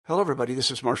Hello, everybody. This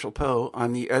is Marshall Poe.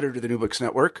 I'm the editor of the New Books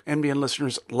Network. NBN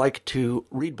listeners like to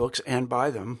read books and buy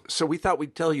them. So we thought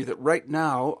we'd tell you that right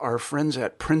now, our friends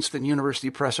at Princeton University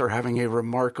Press are having a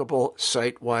remarkable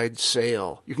site-wide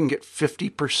sale. You can get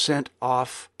 50%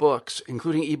 off books,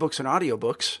 including ebooks and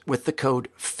audiobooks, with the code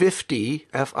 50,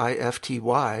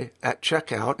 F-I-F-T-Y, at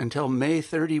checkout until May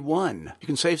 31. You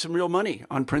can save some real money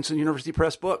on Princeton University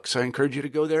Press books. I encourage you to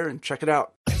go there and check it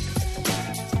out.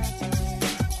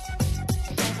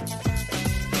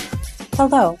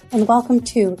 Hello, and welcome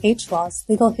to H-Law's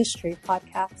Legal History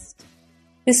Podcast.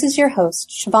 This is your host,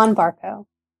 Siobhan Barco.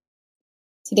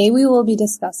 Today we will be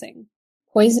discussing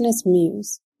Poisonous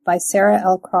Muse by Sarah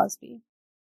L. Crosby.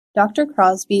 Dr.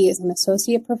 Crosby is an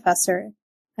associate professor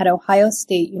at Ohio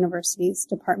State University's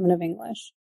Department of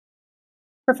English.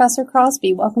 Professor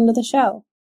Crosby, welcome to the show.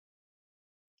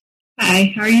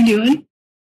 Hi, how are you doing?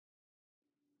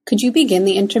 Could you begin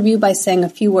the interview by saying a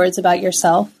few words about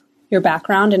yourself, your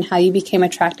background, and how you became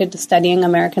attracted to studying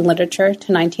American literature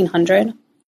to 1900?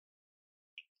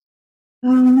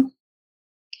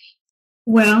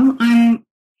 Well, I'm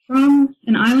from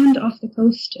an island off the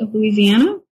coast of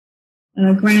Louisiana,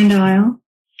 Grand Isle,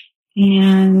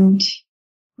 and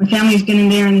my family's been in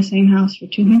there in the same house for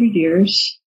 200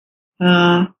 years. So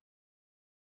I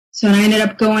ended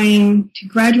up going to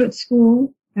graduate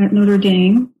school at Notre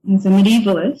Dame as a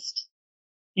medievalist,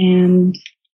 and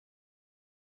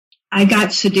I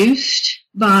got seduced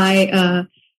by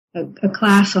a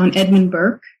class on Edmund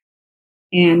Burke,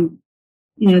 and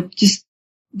just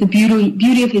the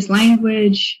beauty of his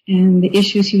language and the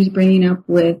issues he was bringing up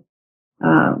with,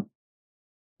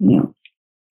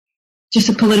 just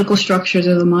the political structures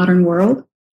of the modern world.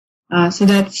 So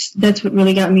that's what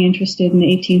really got me interested in the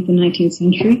 18th and 19th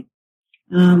century.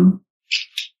 And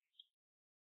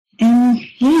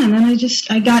then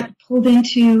I got pulled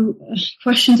into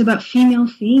questions about female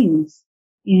themes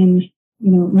in,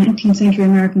 19th century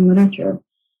American literature.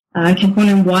 I kept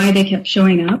wondering why they kept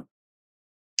showing up,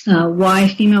 why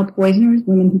female poisoners,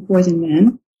 women who poison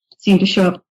men, seem to show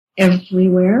up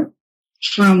everywhere,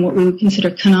 from what we would consider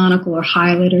canonical or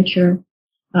high literature,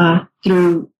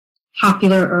 through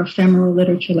popular or ephemeral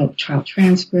literature like trial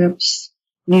transcripts,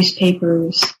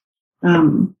 newspapers,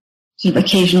 sort of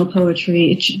occasional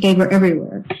poetry. They were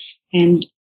everywhere. And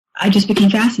I just became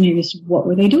fascinated as to what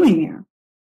were they doing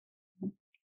there.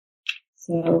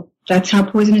 So that's how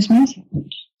Poisonous Muse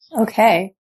happened.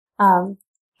 Okay.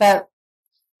 That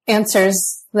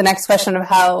answers the next question of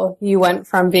how you went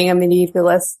from being a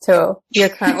medievalist to your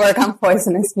current work on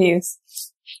Poisonous Muse.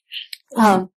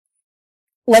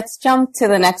 Let's jump to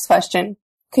the next question.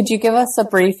 Could you give us a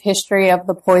brief history of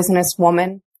the poisonous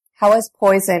woman? How has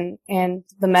poison and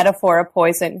the metaphor of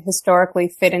poison historically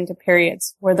fit into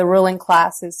periods where the ruling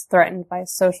class is threatened by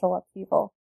social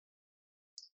upheaval?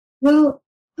 Well,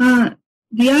 the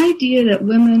idea that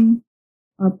women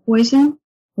are poison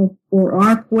or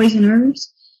are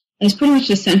poisoners is pretty much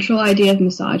the central idea of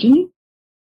misogyny.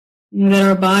 That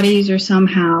our bodies are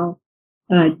somehow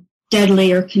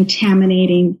deadly or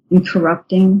contaminating and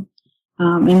corrupting.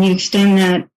 And you extend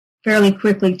that fairly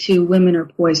quickly to women are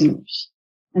poisoners.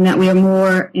 And that we are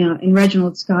more, in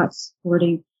Reginald Scott's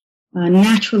wording,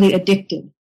 naturally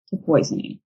addicted to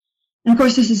poisoning. And of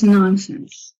course, this is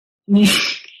nonsense. I mean,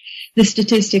 the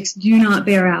statistics do not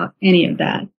bear out any of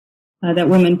that, that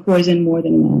women poison more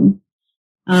than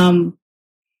men.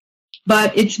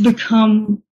 But it's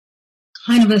become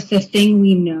kind of the thing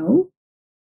we know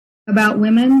about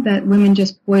women, that women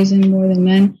just poison more than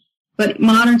men. But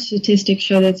modern statistics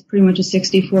show that it's pretty much a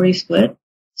 60-40 split,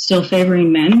 still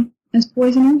favoring men as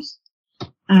poisoners.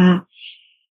 And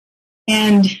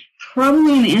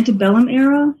probably in the antebellum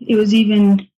era, it was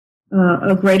even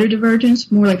a greater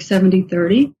divergence, more like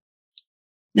 70-30.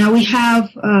 Now we have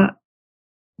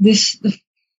the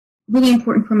really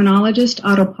important criminologist,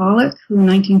 Otto Pollack, who in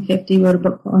 1950 wrote a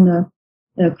book on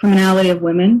the criminality of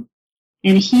women.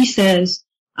 And he says,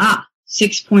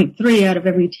 6.3 out of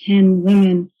every 10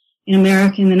 women in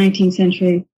America in the 19th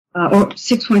century, or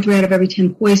 6.3 out of every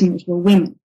 10 poisoners were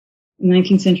women in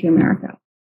 19th century America.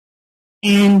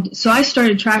 And so I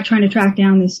started trying to track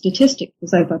down this statistic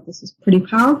because I thought this is pretty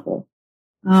powerful.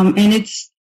 And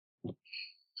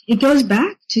it goes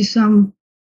back to some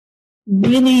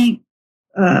really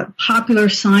popular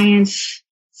science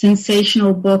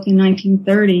sensational book in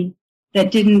 1930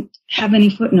 that didn't have any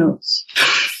footnotes.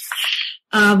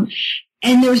 And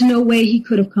there was no way he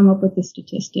could have come up with the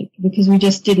statistic because we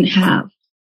just didn't have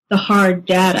the hard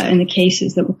data in the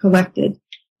cases that were collected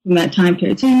from that time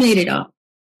period. So he made it up,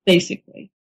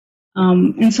 basically.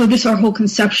 And so our whole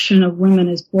conception of women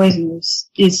as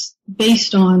poisoners is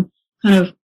based on kind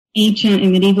of ancient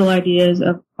and medieval ideas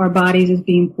of our bodies as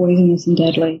being poisonous and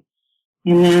deadly.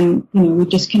 And then, we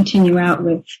just continue out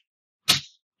with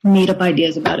made up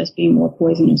ideas about us being more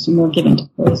poisonous and more given to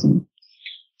poison.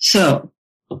 So,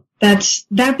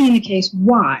 that being the case,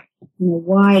 why?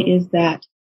 Why is that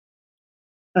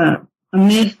a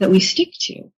myth that we stick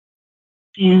to?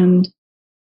 And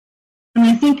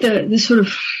I think the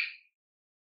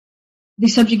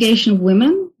subjugation of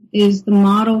women is the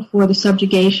model for the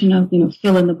subjugation of,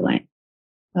 fill in the blank.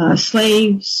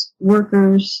 Slaves,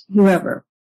 workers, whoever.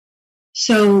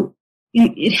 So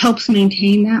it helps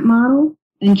maintain that model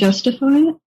and justify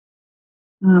it.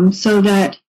 So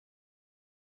that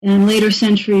in later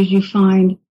centuries you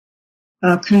find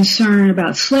concern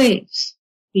about slaves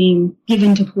being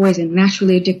given to poison,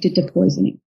 naturally addicted to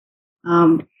poisoning,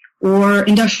 or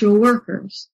industrial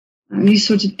workers. These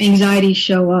sorts of anxieties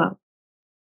show up.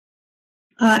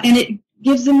 And it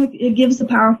gives the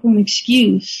powerful an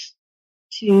excuse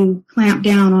to clamp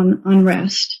down on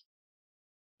unrest.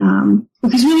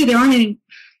 Because really there aren't any,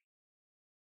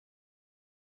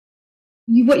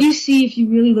 what you see if you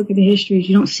really look at the history is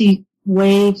you don't see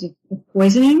waves of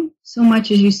poisoning so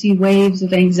much as you see waves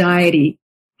of anxiety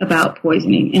about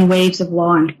poisoning and waves of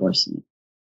law enforcement.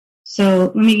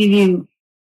 So let me give you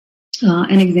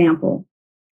an example.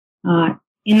 In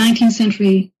 19th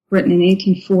century Britain in the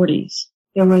 1840s,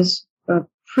 there was a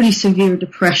pretty severe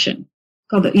depression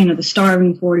called the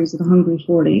starving 40s or the hungry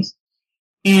 40s.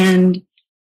 And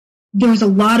there was a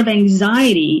lot of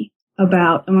anxiety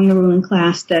among the ruling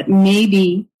class that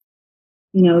maybe,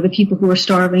 the people who were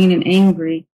starving and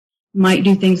angry might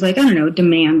do things like,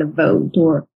 demand a vote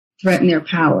or threaten their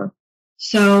power.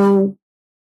 So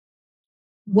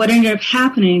what ended up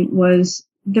happening was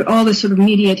all this sort of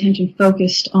media attention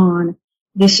focused on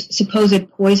this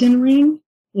supposed poison ring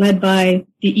led by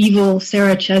the evil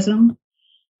Sarah Chisholm,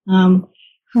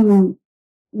 who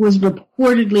was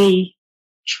reportedly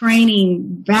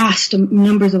training vast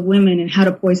numbers of women in how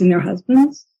to poison their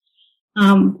husbands.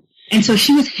 And so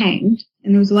she was hanged,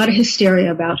 and there was a lot of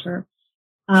hysteria about her.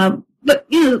 But,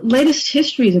 latest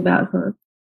histories about her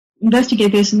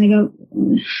investigate this, and they go,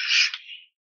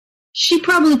 she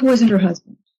probably poisoned her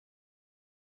husband.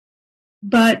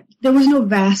 But there was no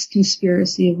vast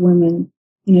conspiracy of women,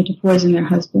 to poison their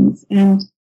husbands. And,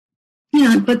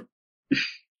 but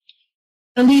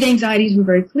elite anxieties were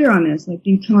very clear on this. Like,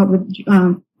 you come up with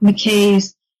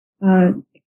McKay's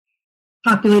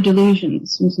Popular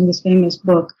Delusions, which is in this famous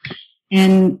book,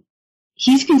 and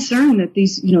he's concerned that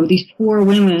these poor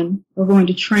women are going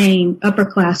to train upper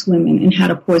class women in how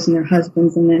to poison their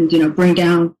husbands and then, bring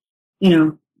down,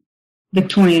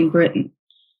 Victorian Britain.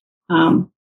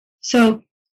 So,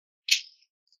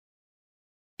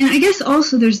 and I guess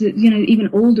also there's the, even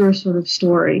older sort of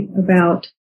story about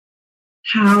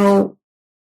how,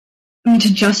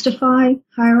 to justify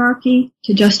hierarchy,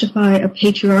 to justify a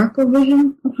patriarchal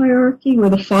vision of hierarchy, where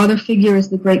the father figure is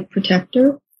the great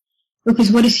protector.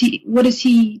 Because what does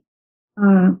he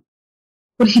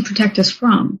protect us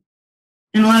from?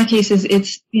 In a lot of cases,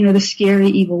 it's, the scary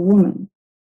evil woman.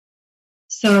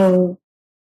 So,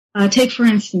 take for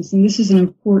instance, and this is an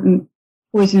important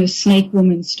poisonous snake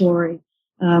woman story,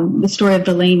 the story of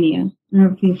the Lamia. I don't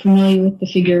know if you're familiar with the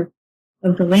figure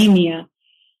of the Lamia.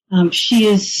 She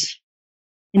is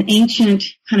an ancient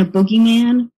kind of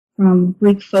boogeyman from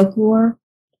Greek folklore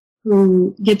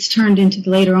who gets turned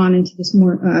later on into this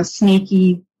more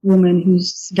snaky woman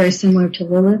who's very similar to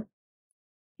Lilith.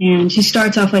 And she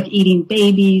starts off like eating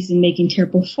babies and making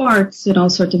terrible farts and all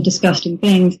sorts of disgusting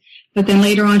things. But then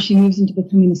later on she moves into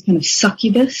becoming this kind of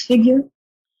succubus figure.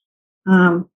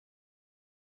 And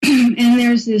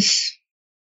there's this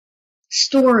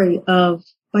story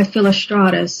by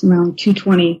Philostratus around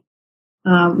 220,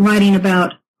 writing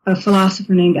about a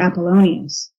philosopher named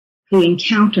Apollonius who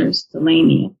encounters the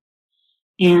Lamia.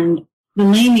 And the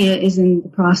Lamia is in the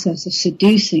process of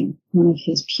seducing one of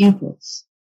his pupils.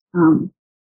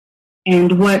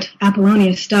 And what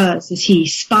Apollonius does is he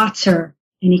spots her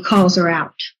and he calls her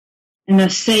out and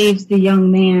thus saves the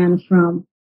young man from,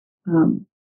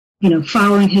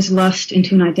 following his lust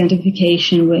into an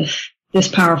identification with this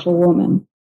powerful woman.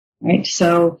 Right?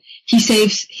 So he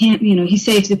saves him, he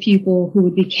saves the pupil who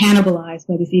would be cannibalized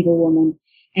by this evil woman,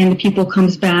 and the pupil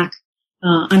comes back,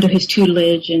 under his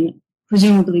tutelage and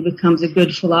presumably becomes a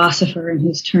good philosopher in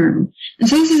his turn. And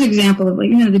so this is an example of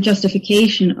the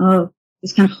justification of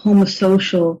this kind of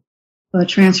homosocial,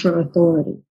 transfer of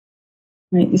authority.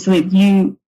 Right? It's like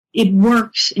it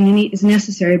works and is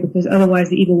necessary because otherwise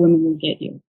the evil woman will get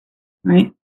you.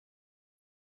 Right?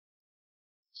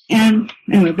 And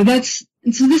anyway,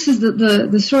 so this is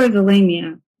the story of the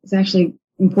Lamia is actually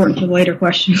important for later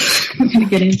questions I'm going to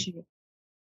get into.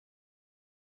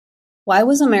 Why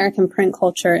was American print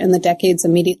culture in the decades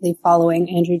immediately following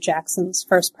Andrew Jackson's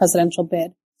first presidential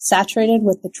bid saturated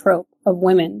with the trope of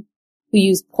women who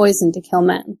use poison to kill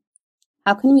men?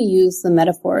 How can we use the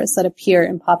metaphors that appear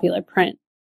in popular print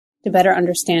to better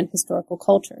understand historical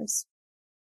cultures?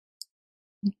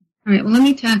 All right, well, let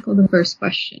me tackle the first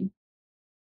question.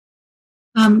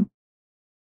 In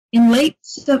late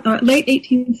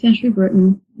 18th century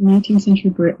Britain, 19th century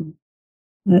Britain,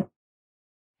 the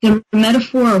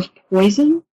metaphor of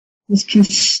poison was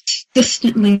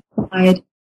consistently applied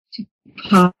to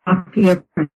popular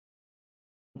print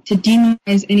to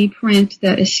demonize any print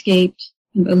that escaped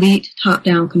elite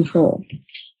top-down control.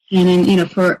 And then,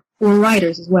 for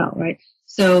writers as well, right?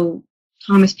 So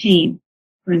Thomas Paine,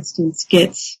 for instance,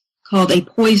 gets called a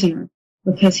poisoner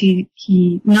because he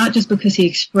not just because he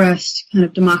expressed kind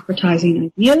of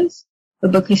democratizing ideas,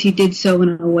 but because he did so in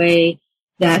a way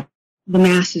that the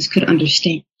masses could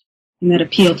understand and that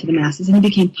appealed to the masses, and he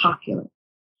became popular.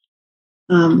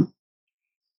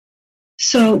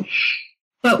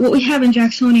 But what we have in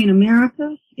Jacksonian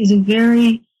America is a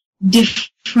very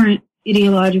different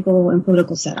ideological and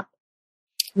political setup,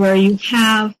 where you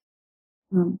have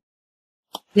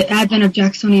the advent of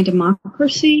Jacksonian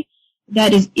democracy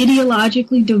that is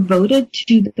ideologically devoted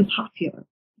to the popular.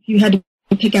 If you had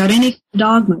to pick out any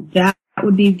dogma, that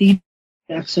would be the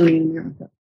Jacksonian America.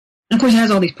 And of course, it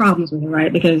has all these problems with it,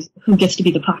 right? Because who gets to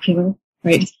be the popular,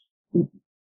 right?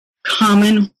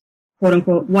 Common, quote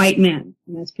unquote, white men,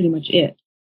 and that's pretty much it.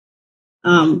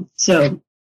 But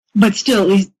still, at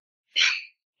least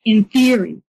in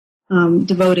theory,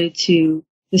 devoted to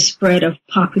the spread of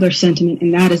popular sentiment,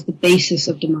 and that is the basis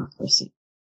of democracy.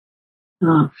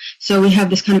 So we have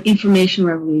this kind of information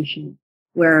revolution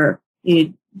where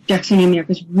Jacksonian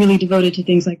America is really devoted to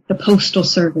things like the postal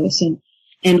service, and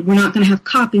we're not going to have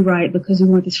copyright because we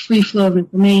want this free flow of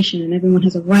information, and everyone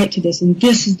has a right to this, and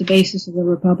this is the basis of the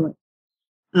republic.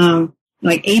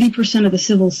 Like 80% of the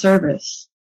civil service,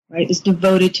 right, is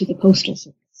devoted to the postal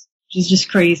service, which is just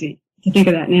crazy to think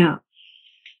of that now.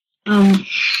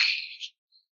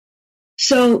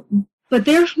 But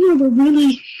therefore, we're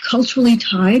really culturally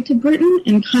tied to Britain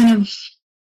and kind of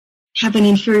have an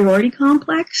inferiority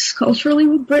complex culturally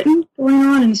with Britain going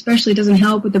on, and especially it doesn't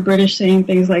help with the British saying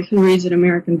things like, who reads an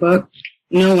American book?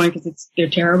 No one, because they're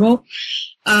terrible.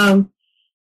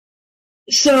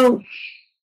 So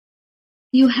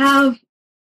you have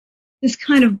this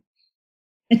kind of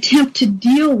attempt to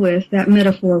deal with that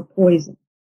metaphor of poison.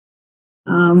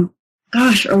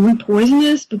 Gosh, are we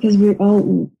poisonous because we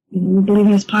believe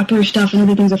in this popular stuff and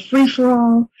everything's a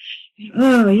free-for-all?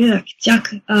 Oh, yeah,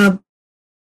 yuck.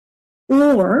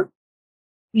 Or,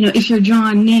 if you're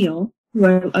John Neal, who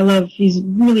I love, he's a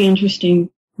really interesting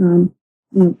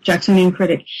Jacksonian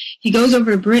critic. He goes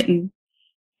over to Britain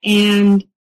and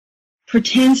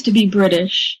pretends to be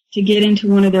British to get into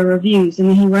one of their reviews, and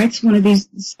then he writes one of this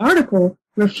article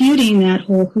refuting that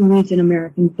whole who reads an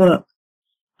American book.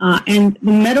 And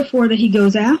the metaphor that he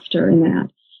goes after in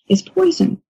that is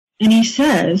poison. And he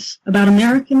says about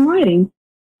American writing,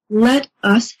 let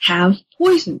us have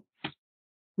poison.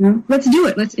 Let's do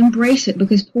it. Let's embrace it,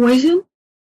 because poison,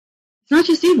 it's not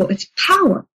just evil, it's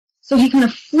power. So he kind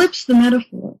of flips the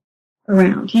metaphor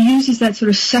around. He uses that sort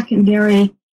of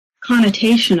secondary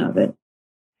connotation of it.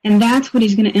 And that's what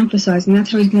he's going to emphasize, and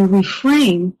that's how he's going to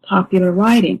reframe popular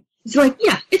writing. It's like,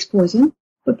 yeah, it's poison,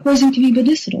 but poison can be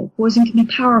medicinal. Poison can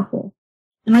be powerful.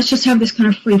 And let's just have this kind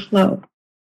of free flow.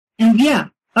 And yeah,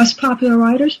 us popular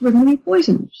writers, we're going to be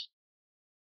poisoners.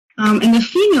 And the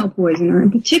female poisoner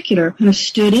in particular kind of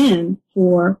stood in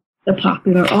for the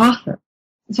popular author.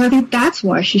 And so I think that's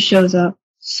why she shows up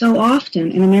so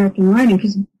often in American writing,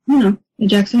 because, the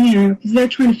Jacksonian era, because they're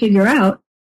trying to figure out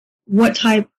what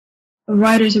type of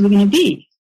writers are we going to be?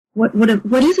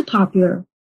 What is a popular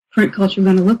print culture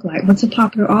going to look like? What's a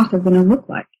popular author going to look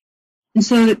like? And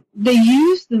so they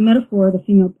use the metaphor of the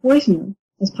female poisoner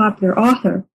as popular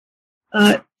author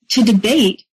to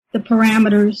debate the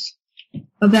parameters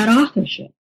of that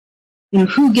authorship.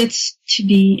 Who gets to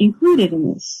be included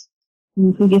in this?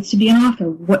 Who gets to be an author?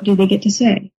 What do they get to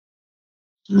say?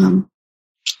 And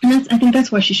I think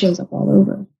that's why she shows up all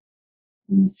over.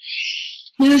 Now,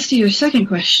 as to your second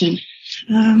question,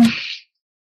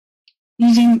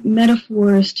 using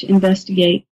metaphors to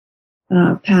investigate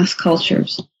past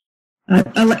cultures.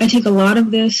 I take a lot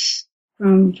of this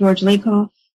from George Lakoff,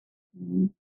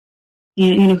 and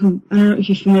who, I don't know if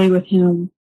you're familiar with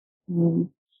him.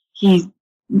 A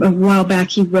while back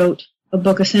he wrote a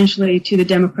book essentially to the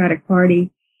Democratic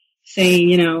Party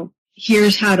saying,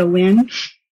 here's how to win.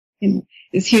 And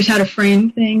here's how to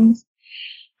frame things.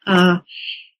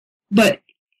 But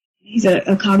he's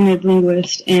a cognitive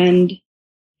linguist, and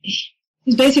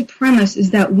his basic premise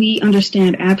is that we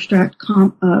understand abstract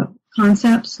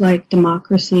concepts like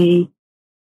democracy,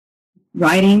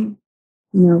 writing,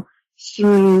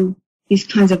 through these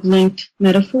kinds of linked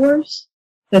metaphors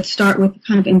that start with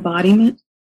kind of embodiment.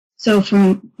 So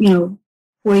from,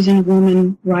 poisoned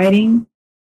woman writing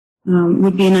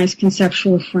would be a nice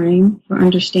conceptual frame for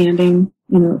understanding,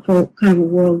 for kind of a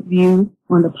worldview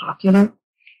on the popular.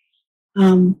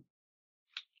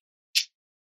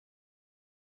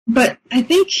 But I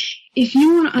think if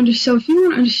you want to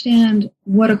understand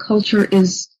what a culture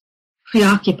is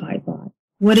preoccupied by,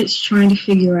 what it's trying to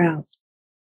figure out,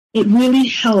 it really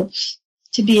helps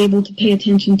to be able to pay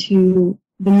attention to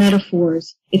the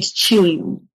metaphors it's chewing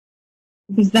on.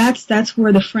 Because that's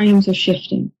where the frames are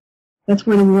shifting. That's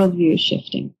where the worldview is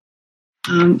shifting.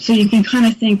 So you can kind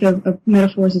of think of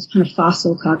metaphors as kind of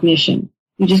fossil cognition.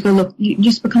 You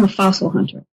just become a fossil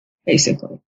hunter,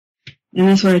 basically. And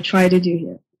that's what I try to do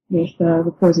here with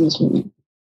the Poisonous Woman.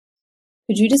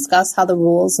 Could you discuss how the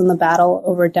rules in the battle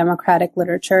over democratic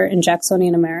literature in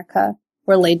Jacksonian America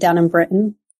were laid down in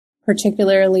Britain,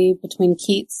 particularly between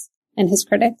Keats and his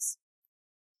critics?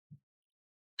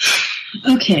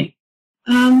 Okay.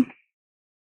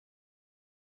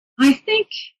 I think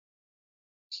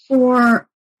for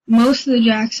most of the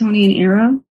Jacksonian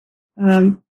era,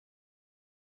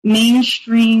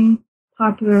 mainstream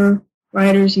popular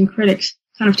writers and critics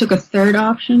kind of took a third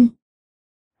option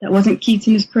that wasn't Keats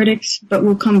and his critics, but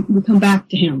we'll come back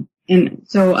to him. And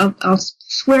so I'll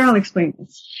swear I'll explain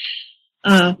this.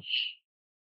 But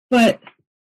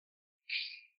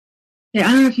yeah,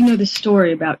 I don't know if you know the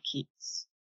story about Keats.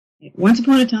 Once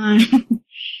upon a time,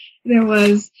 there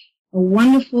was a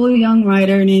wonderful young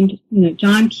writer named,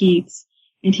 John Keats,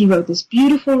 and he wrote this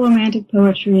beautiful romantic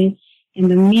poetry,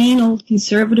 and the mean old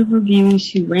conservative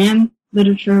reviews who ran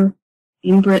literature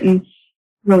in Britain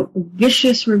wrote a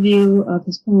vicious review of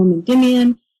his poem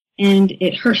Endymion, and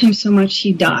it hurt him so much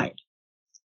he died.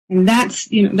 And that's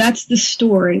the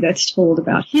story that's told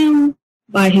about him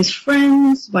by his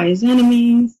friends, by his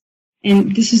enemies,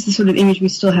 and this is the sort of image we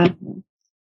still have of him.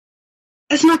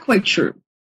 That's not quite true.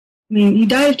 I mean, he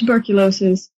died of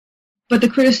tuberculosis, but the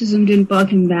criticism didn't bug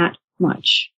him that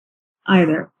much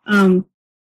either.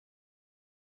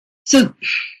 So,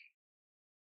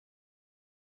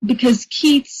 because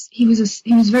Keats, he was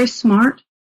very smart,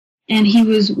 and he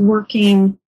was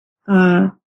working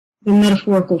the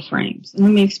metaphorical frames. And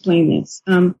let me explain this.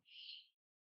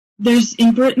 There's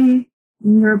in Britain,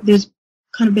 in Europe, there's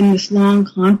kind of been this long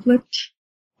conflict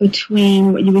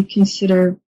between what you would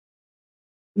consider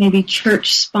maybe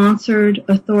church-sponsored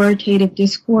authoritative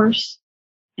discourse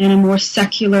and a more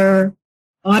secular,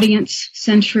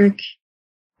 audience-centric,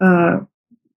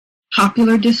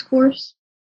 popular discourse.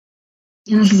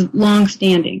 And this is a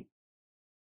long-standing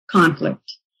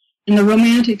conflict. And the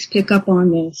Romantics pick up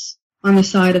on this on the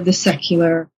side of the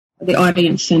secular, the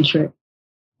audience-centric.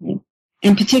 Right?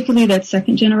 And particularly that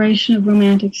second generation of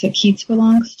Romantics that Keats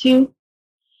belongs to.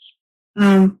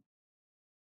 But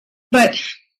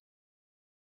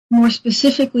more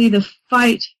specifically, the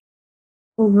fight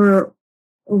over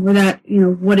that,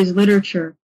 what is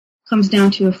literature, comes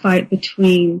down to a fight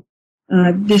between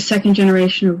this second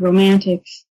generation of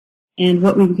Romantics and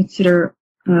what we would consider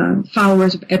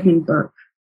followers of Edmund Burke.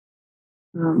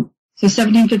 So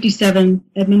 1757,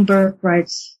 Edmund Burke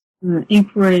writes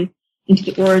Inquiry into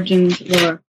the Origins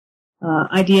or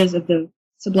Ideas of the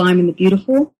Sublime and the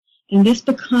Beautiful, and this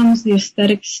becomes the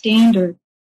aesthetic standard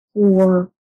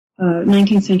for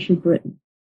 19th century Britain,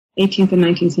 18th and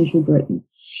 19th century Britain.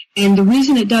 And the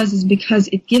reason it does is because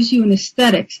it gives you an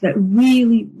aesthetics that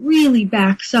really, really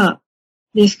backs up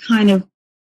this kind of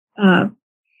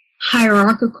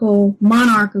hierarchical,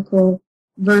 monarchical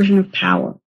version of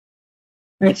power.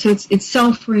 Right? So it's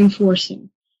self-reinforcing.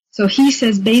 So he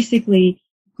says basically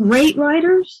great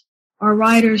writers are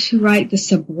writers who write the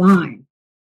sublime.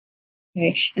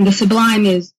 Okay? And the sublime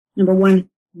is, number one,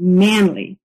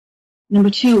 manly. Number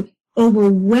two,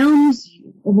 overwhelms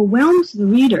the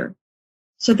reader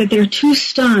so that they're too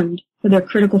stunned for their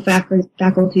critical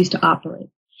faculties to operate.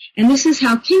 And this is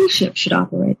how kingship should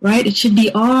operate, right? It should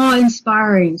be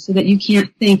awe-inspiring so that you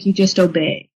can't think, you just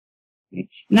obey. Right?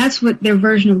 And that's what their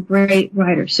version of great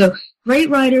writers. So great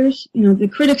writers, the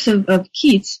critics of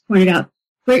Keats pointed out,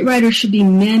 great writers should be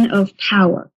men of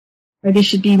power. Or they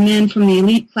should be men from the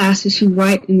elite classes who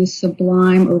write in this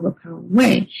sublime, overpowering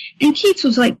way. And Keats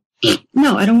was like,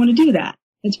 no, I don't want to do that.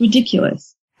 That's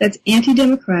ridiculous. That's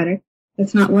anti-democratic.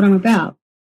 That's not what I'm about.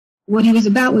 what he was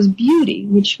about was beauty,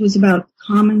 which was about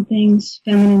common things,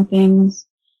 feminine things,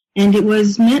 and it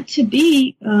was meant to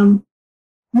be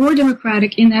more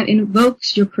democratic in that it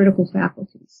invokes your critical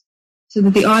faculties, so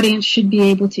that the audience should be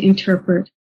able to interpret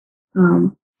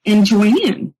and join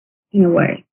in a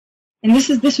way. And this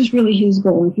was really his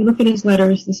goal. If you look at his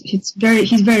letters, he's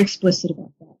very explicit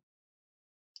about that.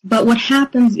 But what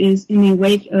happens is, in the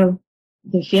wake of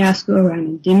the fiasco around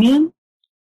Endymion,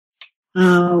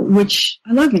 which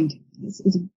I love Endymion.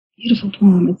 It's a beautiful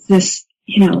poem. It's this,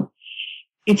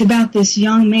 it's about this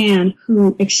young man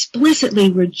who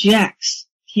explicitly rejects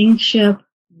kingship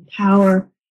and power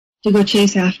to go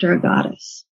chase after a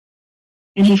goddess.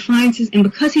 And he finds and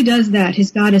because he does that,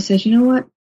 his goddess says, you know what?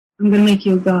 I'm going to make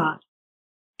you a god.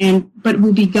 But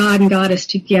we'll be God and goddess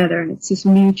together. And it's this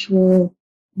mutual,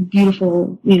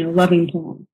 beautiful, loving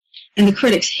poem. And the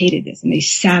critics hated this, and they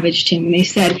savaged him, and they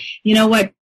said, you know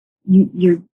what?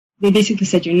 They basically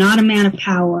said, you're not a man of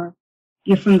power.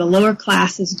 You're from the lower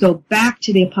classes. Go back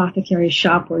to the apothecary's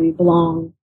shop where you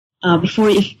belong.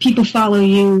 If people follow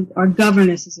you, our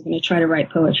governesses are going to try to write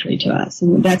poetry to us.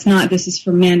 And this is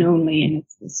for men only, and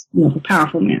it's this, for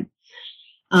powerful men.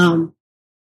 And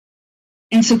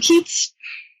so Keats,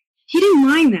 he didn't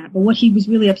mind that, but what he was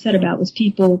really upset about was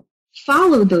people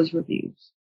followed those reviews.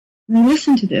 And they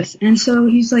listened to this. And so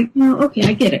he's like, okay,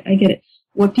 I get it.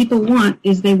 What people want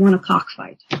is they want a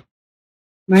cockfight.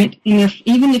 Right? And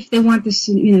even if they want this,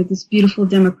 this beautiful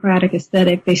democratic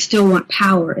aesthetic, they still want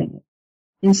power in it.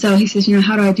 And so he says,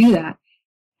 how do I do that?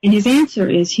 And his answer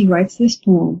is he writes this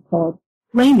poem called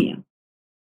Lamia,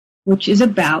 which is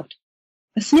about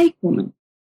a snake woman.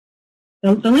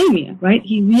 The Lamia, right?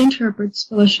 He reinterprets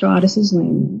Philostratus'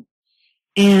 Lamia.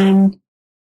 And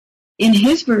in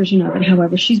his version of it,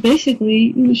 however, she's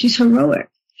basically, she's heroic.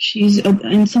 She's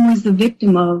in some ways the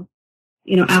victim of,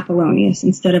 Apollonius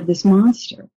instead of this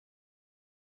monster.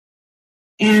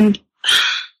 And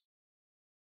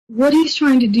what he's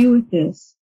trying to do with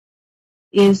this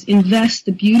is invest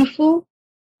the beautiful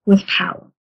with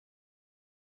power.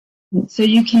 So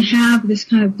you can have this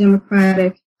kind of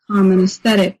democratic, common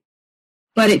aesthetic,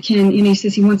 but it can, he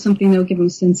says he wants something that'll give him a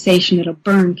sensation that'll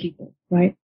burn people,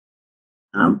 right?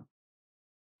 And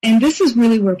this is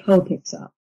really where Poe picks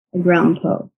up, Edgar Allan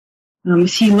Poe.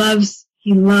 He loves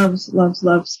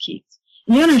Keats.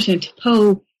 And you understand,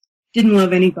 Poe didn't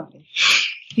love anybody.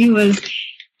 He was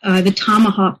the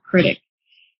tomahawk critic.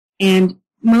 And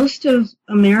most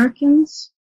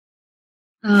American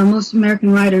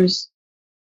writers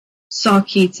saw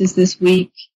Keats as this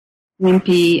weak,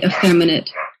 wimpy,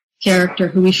 effeminate character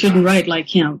who we shouldn't write like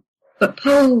him. But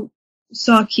Poe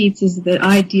saw Keats as the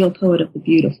ideal poet of the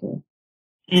beautiful,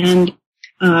 and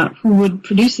who would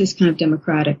produce this kind of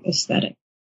democratic aesthetic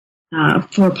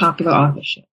for popular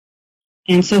authorship.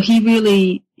 And so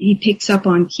he picks up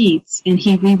on Keats, and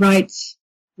he rewrites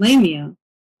Lamia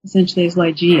essentially as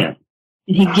Ligeia,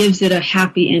 and he gives it a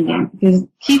happy ending, because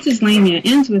Keats's Lamia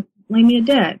ends with Lamia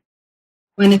dead,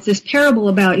 when it's this parable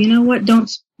about,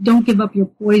 don't give up your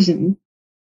poison,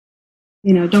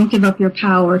 don't give up your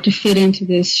power to fit into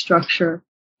this structure,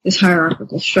 this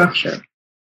hierarchical structure,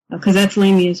 because that's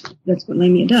what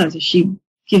Lamia does, is she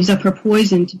gives up her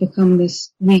poison to become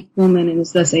this weak woman and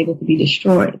is thus able to be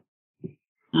destroyed.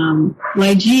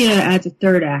 Ligeia adds a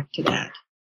third act to that,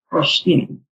 which,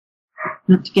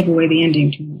 not to give away the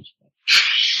ending too much,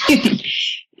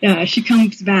 but she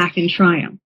comes back in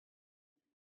triumph.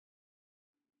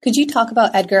 Could you talk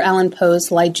about Edgar Allan Poe's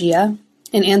Ligeia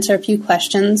and answer a few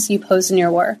questions you pose in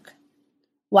your work?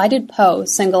 Why did Poe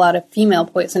single out a female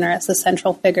poisoner as the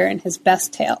central figure in his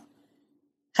best tale?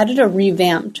 How did a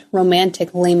revamped,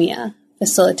 romantic Lamia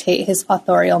facilitate his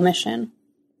authorial mission?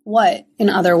 What, in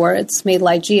other words, made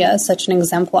Ligeia such an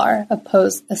exemplar of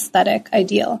Poe's aesthetic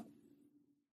ideal?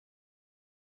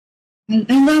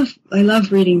 I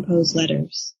love reading Poe's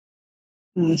letters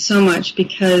so much,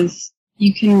 because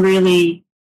you can really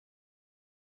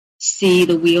see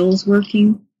the wheels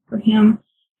working for him.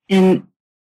 And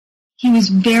he was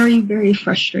very, very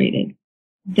frustrated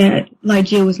that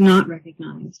Ligeia was not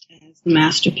recognized as the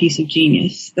masterpiece of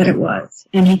genius that it was.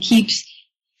 And he keeps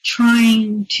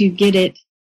trying to get it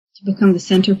to become the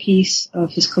centerpiece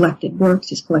of his collected works,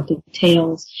 his collected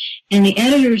tales. And the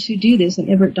editors who do this, like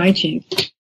Everett Deitching,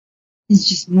 is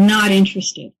just not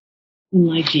interested in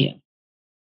Ligeia.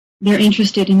 They're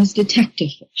interested in his detective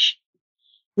fiction,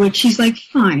 which he's like,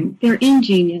 fine, they're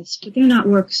ingenious, but they're not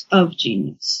works of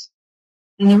genius.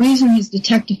 And the reason his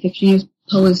detective fiction is,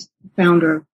 Poe is the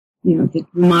founder of, the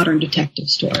modern detective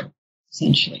story,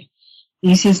 essentially.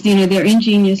 And he says, they're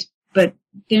ingenious, but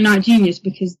they're not genius,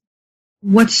 because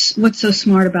what's so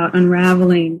smart about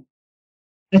unraveling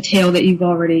a tale that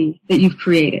you've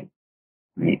created,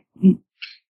 right?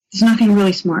 There's nothing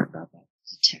really smart about that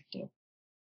detective.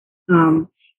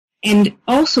 And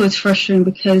also it's frustrating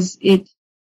because it's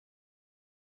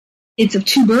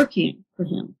too Burkean for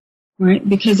him, right?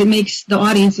 Because it makes the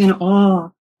audience in awe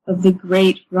of the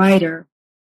great writer,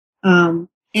 and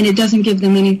it doesn't give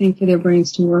them anything for their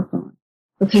brains to work on,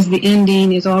 because the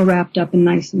ending is all wrapped up and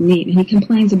nice and neat. And he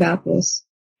complains about this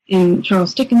in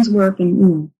Charles Dickens' work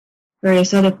and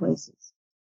various other places.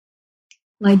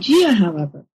 Ligeia,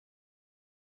 however,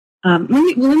 let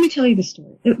me tell you the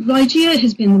story. Ligeia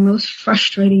has been the most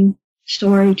frustrating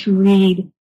story to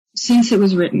read since it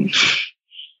was written.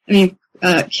 I mean,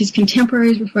 his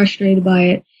contemporaries were frustrated by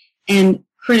it, and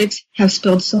critics have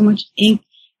spilled so much ink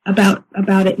about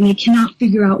it, and they cannot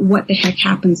figure out what the heck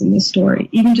happens in this story,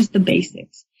 even just the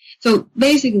basics. So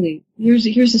basically, here's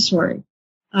the story,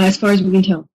 as far as we can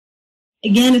tell.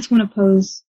 Again, it's one of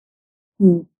Poe's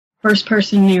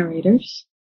first-person narrators,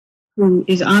 who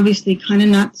is obviously kind of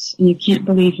nuts, and you can't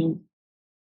believe him.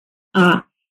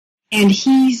 And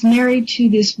he's married to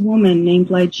this woman named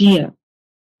Ligeia,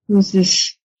 who's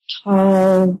this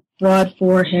tall, broad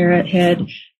forehead,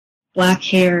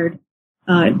 black-haired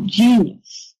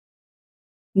genius,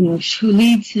 who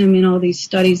leads him in all these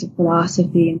studies of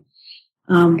philosophy.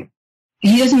 And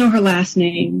he doesn't know her last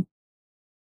name,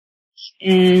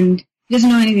 and he doesn't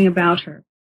know anything about her.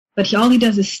 But all he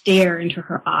does is stare into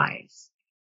her eyes,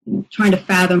 trying to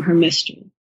fathom her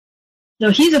mystery. So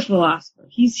he's a philosopher.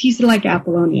 He's like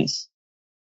Apollonius,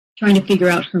 trying to figure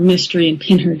out her mystery and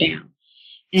pin her down.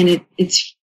 And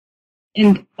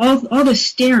and all the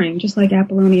staring, just like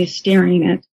Apollonius staring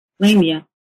at Lamia,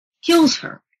 kills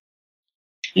her.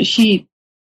 And she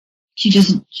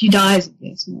dies of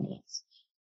this, more or less.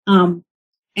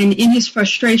 And in his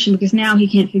frustration, because now he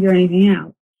can't figure anything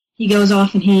out, he goes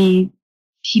off and he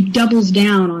doubles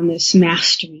down on this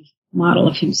mastery model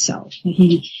of himself. And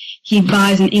he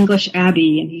buys an English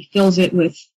abbey and he fills it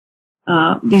with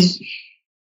these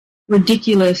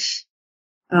ridiculous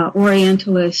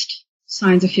Orientalist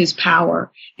signs of his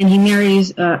power, and he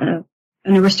marries an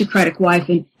aristocratic wife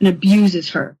and abuses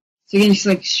her. So again, he's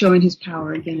like showing his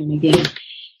power again and again.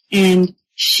 And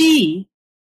she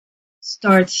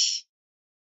starts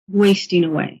wasting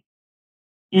away.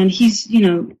 And he's,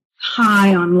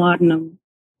 high on laudanum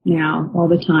now all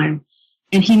the time.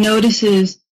 And he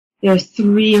notices there are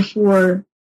 3 or 4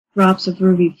 drops of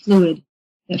ruby fluid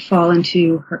that fall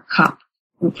into her cup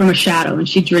from a shadow, and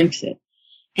she drinks it.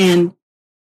 And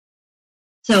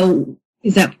so,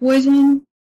 is that poison?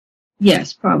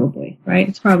 Yes, probably, right?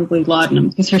 It's probably laudanum,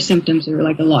 because her symptoms are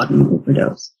like a laudanum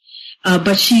overdose.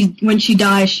 But when she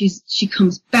dies, she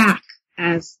comes back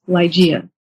as Ligeia,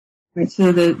 right?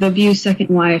 So the View's second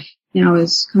wife now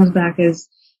comes back as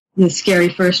the scary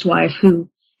first wife, who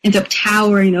ends up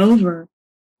towering over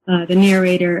the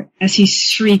narrator as he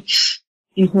shrieks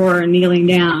in horror, kneeling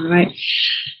down, right?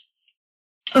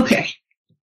 Okay.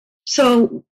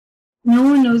 So, no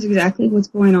one knows exactly what's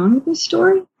going on with this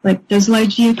story. Like, does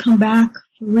Ligeia come back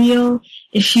for real?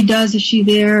 If she does, is she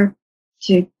there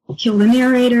to kill the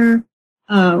narrator?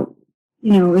 What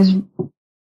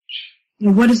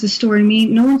does the story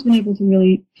mean? No one's been able to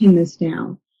really pin this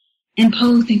down. And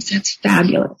Poe thinks that's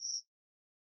fabulous,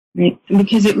 right?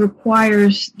 Because it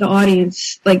requires the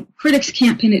audience, like, critics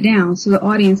can't pin it down, so the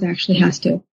audience actually has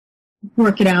to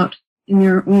work it out in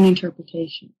their own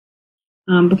interpretation.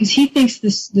 Because he thinks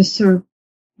this sort of,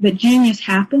 that genius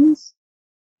happens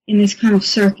in this kind of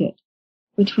circuit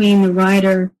between the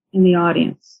writer and the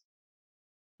audience.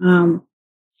 And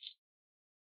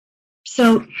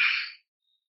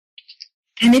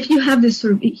if you have this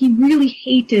sort of, he really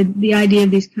hated the idea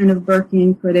of these kind of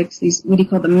Burkean critics, these, what he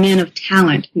called the men of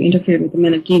talent, who interfered with the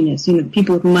men of genius, the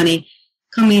people with money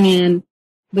coming in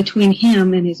between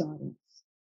him and his audience.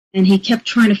 And he kept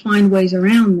trying to find ways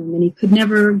around them, and he could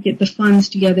never get the funds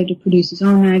together to produce his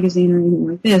own magazine or anything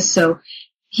like this. So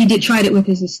he tried it with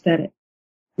his aesthetic,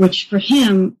 which for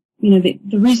him, the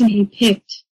reason he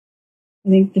picked, I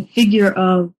think, the figure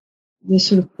of this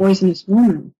sort of poisonous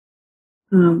woman,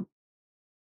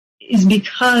 is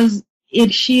because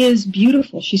she is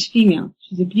beautiful. She's female.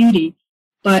 She's a beauty.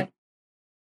 But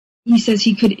he says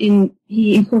he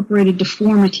incorporated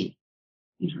deformity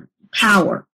in her,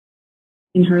 power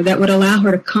in her, that would allow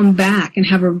her to come back and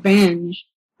have revenge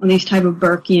on these type of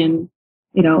Burkean,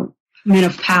 men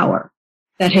of power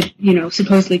that had,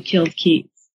 supposedly killed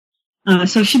Keats.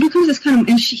 So she becomes this kind of,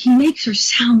 and he makes her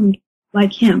sound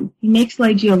like him. He makes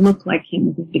Ligeia look like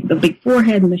him, with the big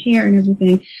forehead and the hair and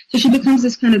everything. So she becomes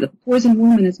this kind of, the poison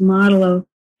woman as model of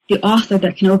the author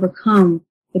that can overcome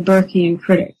the Burkean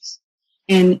critics.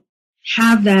 And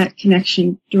have that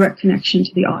connection, direct connection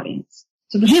to the audience.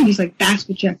 So for him, he's like, that's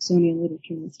what Jacksonian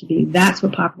literature needs to be. That's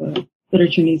what popular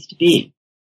literature needs to be.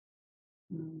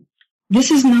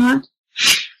 This is not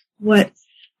what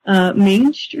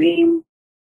mainstream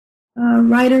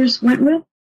writers went with,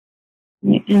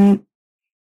 and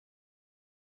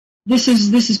this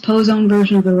is Poe's own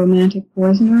version of the romantic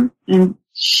poisoner, and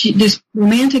this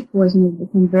romantic poisoner has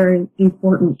become very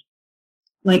important,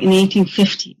 like in the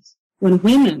 1850s, when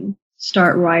women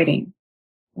start writing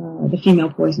the female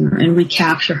poisoner and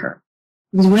recapture her,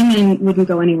 because women wouldn't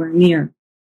go anywhere near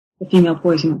the female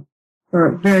poisoner for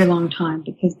a very long time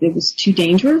because it was too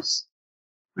dangerous,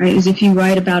 right? As if you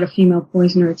write about a female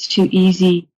poisoner, it's too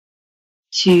easy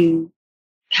to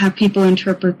have people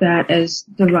interpret that as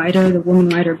the woman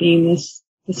writer being this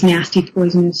nasty,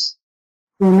 poisonous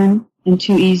woman, and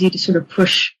too easy to sort of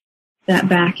push that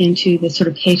back into the sort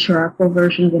of patriarchal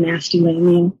version of the nasty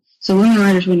Lamia. So women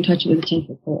writers wouldn't touch it with a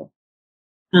 10-foot pole.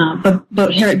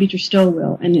 But Harriet Beecher Stowe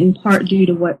will, and in part due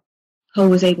to what Poe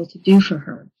was able to do for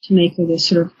her, to make her this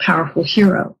sort of powerful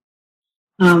hero.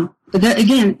 But that,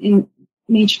 again, in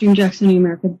mainstream Jacksonian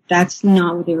America, that's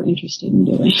not what they were interested in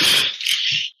doing.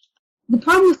 The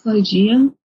problem with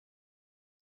Ligeia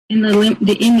and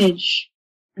the image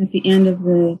at the end of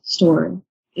the story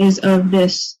is of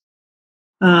this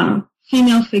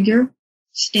female figure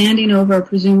standing over a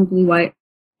presumably white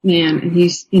man, and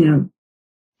he's,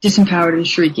 disempowered and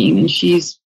shrieking, and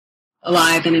she's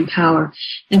alive and in power.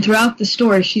 And throughout the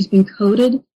story, she's been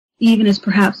coded even as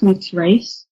perhaps mixed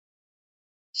race.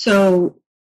 So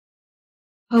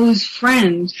Poe's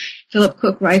friend, Philip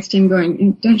Cook, writes to him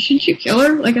going, shouldn't you kill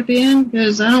her, like at the end?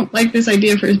 Because I don't like this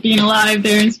idea of her as being alive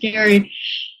there and scary.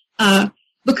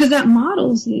 Because that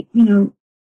models,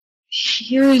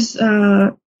 here's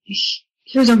a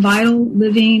vital,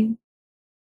 living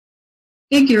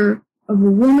figure of a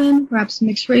woman, perhaps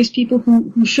mixed race people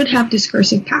who should have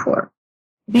discursive power.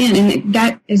 Again, and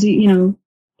that, as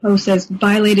Poe says,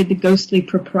 violated the ghostly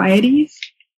proprieties.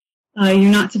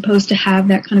 You're not supposed to have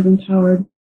that kind of empowered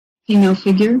female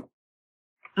figure.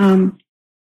 And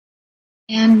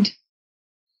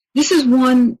this is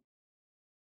one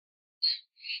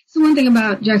thing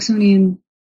about Jacksonian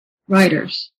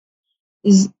writers,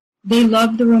 is they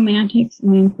loved the Romantics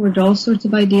and they imported all sorts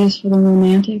of ideas for the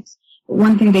Romantics. But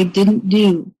one thing they didn't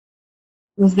do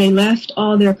was they left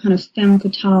all their kind of femme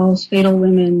fatales, fatal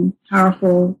women,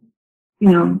 powerful,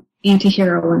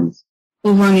 anti-heroines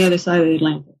over on the other side of the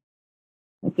Atlantic.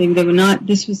 I think they were not,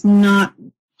 this was not,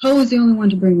 Poe was the only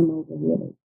one to bring them over,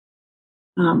 really.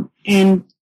 And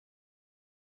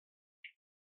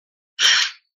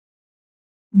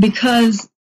because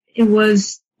it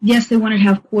was, yes, they wanted to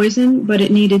have poison, but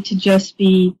it needed to just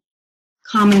be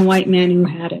common white men who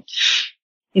had it.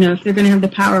 If they're going to have the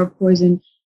power of poison,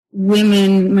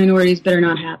 women, minorities better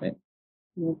not have it,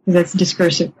 because that's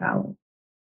discursive power.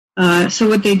 So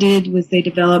what they did was they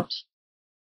developed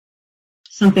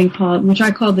something which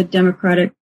I call the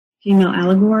democratic female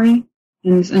allegory.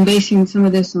 And I'm basing some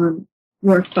of this on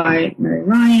work by Mary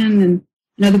Ryan and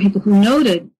other people who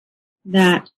noted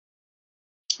that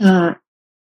the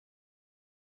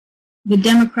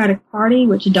Democratic Party,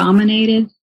 which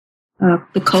dominated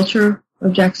the culture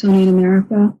of Jacksonian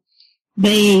America,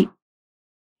 it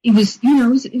was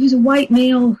a white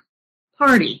male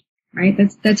party, right?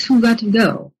 That's who got to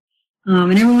go.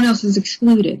 And everyone else is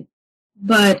excluded.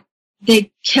 But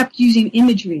they kept using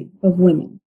imagery of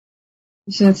women.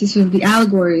 So it's sort of the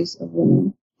allegories of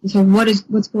women. And so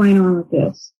what's going on with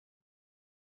this?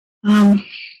 I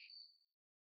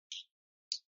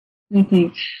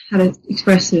think how to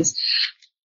express this.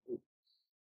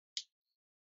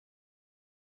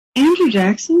 Andrew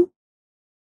Jackson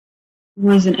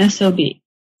was an SOB.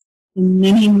 In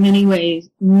many, many ways,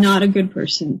 not a good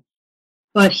person.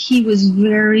 But he was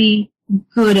very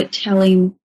good at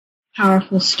telling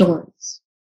powerful stories.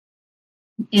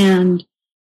 And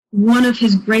one of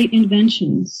his great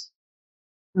inventions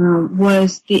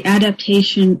was the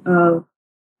adaptation of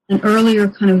an earlier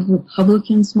kind of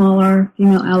Republican, smaller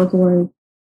female allegory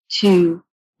to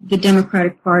the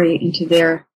Democratic Party into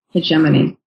their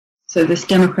hegemony. So this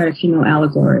Democratic female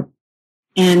allegory.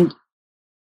 And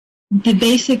the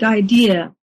basic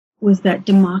idea was that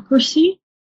democracy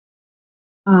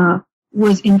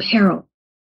was imperiled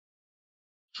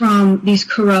from these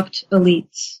corrupt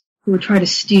elites who would try to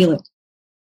steal it.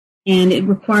 And it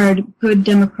required good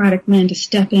democratic men to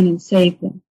step in and save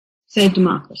them, save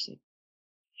democracy.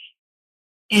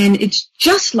 And it's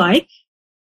just like,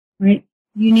 right,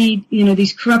 you need,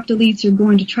 these corrupt elites are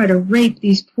going to try to rape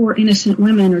these poor innocent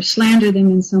women or slander them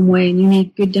in some way, and you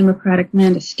need good democratic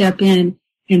men to step in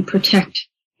and protect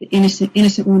the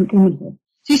innocent womanhood.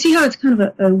 So you see how it's kind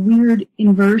of a weird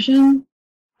inversion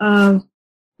of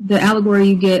the allegory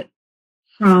you get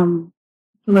from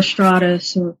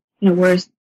Philostratus, or, whereas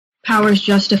power is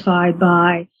justified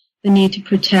by the need to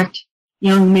protect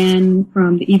young men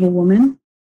from the evil woman.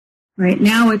 Right?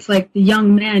 Now it's like the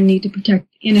young men need to protect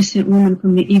innocent women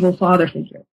from the evil father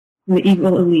figure, from the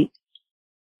evil elite.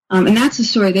 And that's the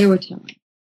story they were telling.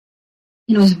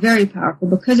 It was very powerful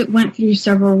because it went through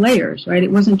several layers, right?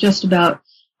 It wasn't just about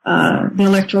the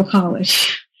Electoral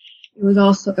College. It was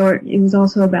also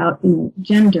about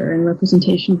gender and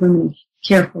representation of women and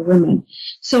care for women.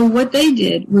 So what they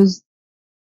did was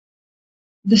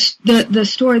the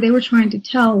story they were trying to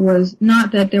tell was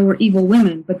not that there were evil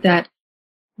women, but that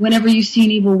whenever you see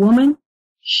an evil woman,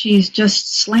 she's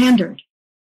just slandered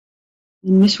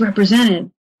and misrepresented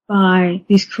by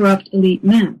these corrupt elite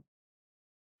men.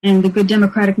 And the good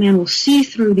democratic man will see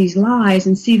through these lies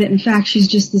and see that, in fact, she's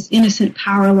just this innocent,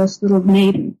 powerless little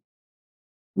maiden.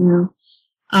 And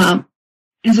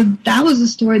so that was the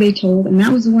story they told, and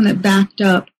that was the one that backed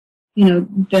up,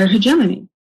 their hegemony,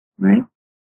 right?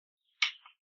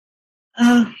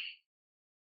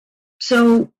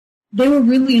 So they were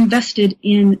really invested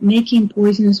in making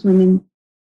poisonous women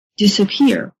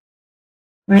disappear,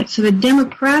 right? So the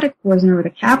democratic poisoner with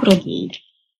a capital D,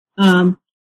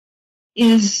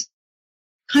 is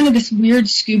kind of this weird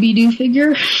Scooby-Doo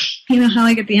figure. How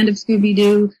like at the end of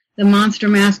Scooby-Doo, the monster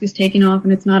mask is taken off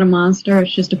and it's not a monster,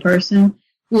 it's just a person.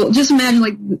 Well, just imagine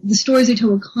like the stories they tell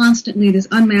were constantly this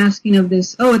unmasking of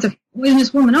this, oh, it's a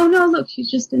poisonous woman. Oh no, look,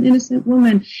 she's just an innocent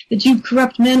woman that you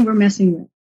corrupt men were messing with.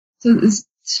 So this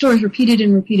story is repeated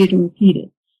and repeated and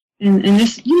repeated. And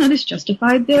this, this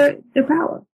justified their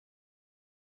power.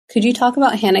 Could you talk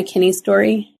about Hannah Kinney's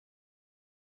story?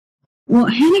 Well,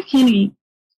 Hannah Kinney,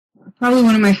 probably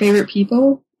one of my favorite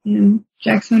people in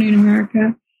Jacksonian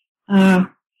America. I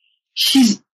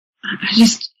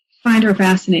just find her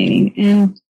fascinating,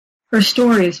 and her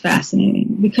story is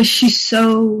fascinating because she's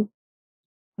so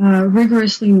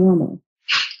rigorously normal.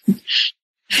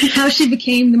 How she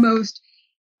became the most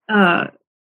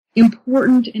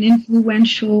important and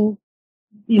influential,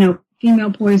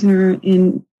 female poisoner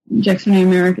in Jacksonian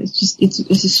America. It's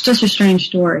just such a strange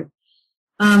story.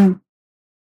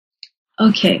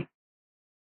 Okay.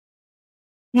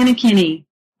 Hannah Kinney,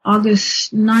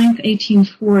 August 9th,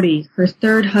 1840, her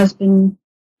third husband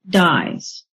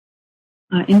dies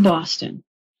in Boston,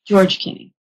 George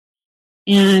Kinney.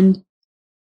 And,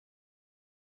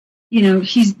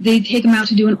 they take him out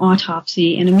to do an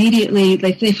autopsy, and immediately,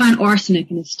 they find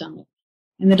arsenic in his stomach.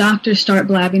 And the doctors start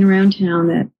blabbing around town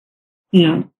that,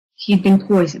 he'd been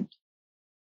poisoned.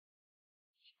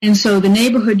 And so the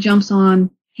neighborhood jumps on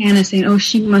Hannah saying, oh,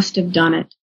 she must have done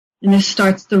it. And this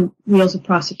starts the wheels of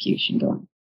prosecution going.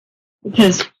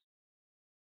 Because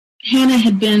Hannah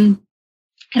had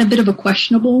a bit of a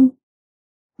questionable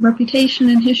reputation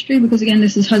in history, because again,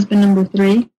 this is husband number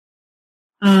 3.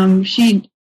 She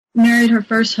married her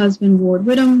first husband, Ward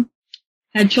Whittam,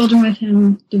 had children with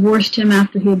him, divorced him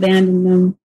after he abandoned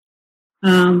them,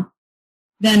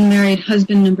 then married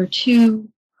husband number 2,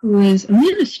 who is a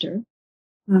minister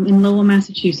in Lowell,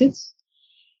 Massachusetts.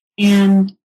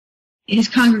 And his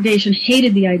congregation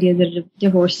hated the idea that a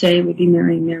divorcee would be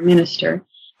marrying their minister.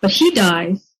 But he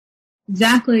dies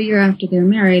exactly a year after they're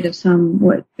married of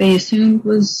what they assumed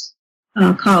was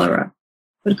cholera.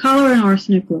 But cholera and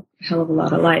arsenic look a hell of a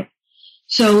lot alike.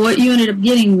 So what you ended up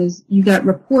getting was you got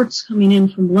reports coming in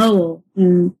from Lowell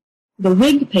and the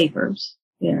Whig papers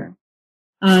there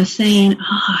saying,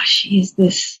 she's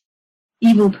this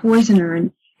evil poisoner.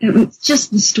 And it's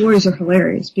just, the stories are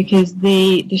hilarious because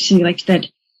they're saying like that.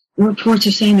 The reports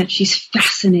are saying that she's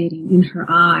fascinating in her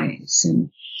eyes,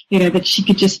 and that she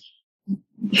could just,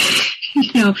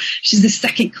 she's the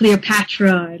second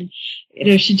Cleopatra,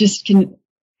 and she just can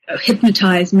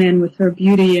hypnotize men with her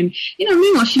beauty, and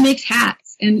meanwhile she makes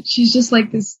hats, and she's just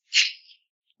like this,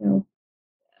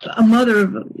 a mother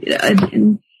of,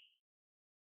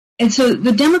 and so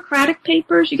the Democratic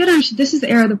papers, you got to understand, this is the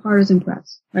era of the partisan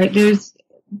press, right? There's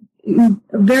a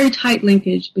very tight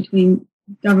linkage between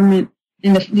government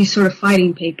and these sort of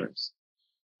fighting papers.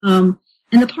 And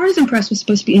the partisan press was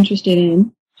supposed to be interested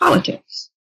in politics,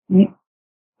 right?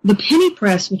 The penny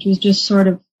press, which was just sort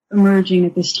of emerging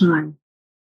at this time,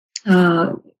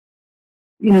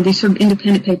 these sort of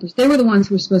independent papers, they were the ones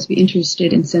who were supposed to be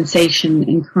interested in sensation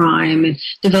and crime and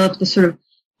develop the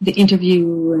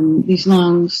interview and these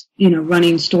long,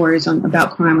 running stories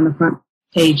about crime on the front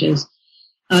pages.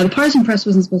 The partisan press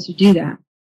wasn't supposed to do that.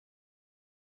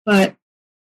 But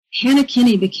Hannah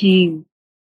Kinney became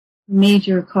a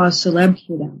major cause célèbre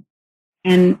for them.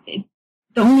 And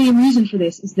the only reason for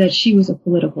this is that she was a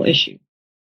political issue.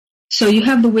 So you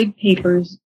have the Whig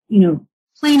papers,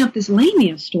 playing up this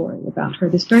Lamia story about her,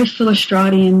 this very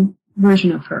Philostratian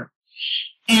version of her.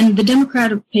 And the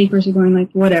Democratic papers are going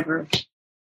like, whatever.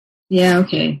 Yeah,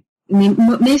 okay. I mean,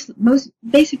 most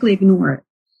basically ignore it.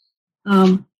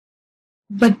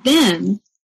 But then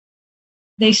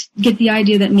they get the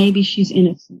idea that maybe she's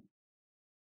innocent.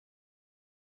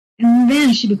 And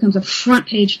then she becomes a front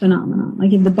page phenomenon.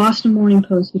 Like if the Boston Morning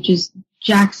Post, which is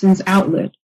Jackson's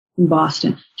outlet in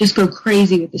Boston, just go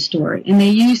crazy with the story. And they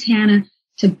use Hannah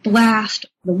to blast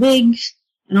the Whigs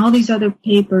and all these other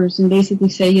papers and basically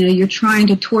say, you're trying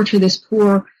to torture this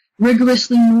poor,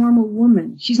 rigorously normal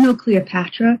woman. She's no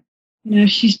Cleopatra.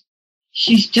 She's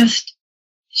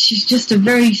just a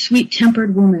very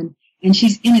sweet-tempered woman, and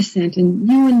she's innocent. And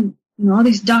you and all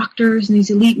these doctors and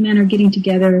these elite men are getting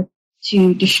together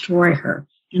to destroy her.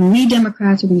 And we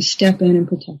Democrats are going to step in and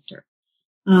protect her.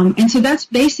 And so that's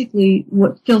basically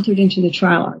what filtered into the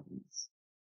trial arguments.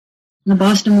 The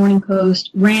Boston Morning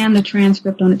Post ran the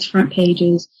transcript on its front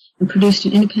pages and produced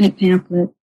an independent pamphlet.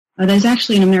 There's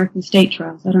actually an American State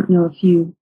Trials. I don't know if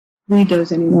you read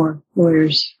those anymore,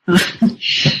 lawyers.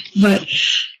 But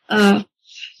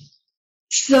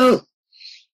so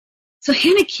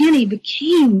Hannah Kinney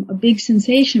became a big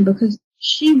sensation because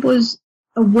she was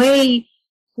a way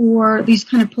for these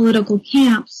kind of political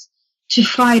camps to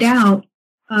fight out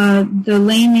the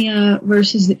Lamia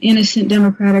versus the innocent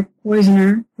Democratic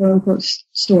poisoner, quote unquote,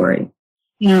 story,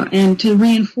 and to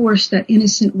reinforce that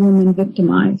innocent woman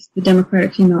victimized, the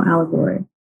Democratic female allegory.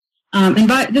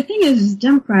 The thing is,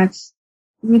 Democrats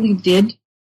really did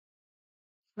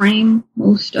frame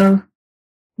most of,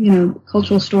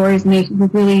 cultural stories, and they were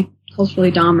really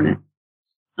culturally dominant.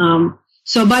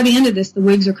 So by the end of this, the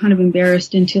Whigs are kind of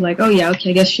embarrassed into like, oh yeah,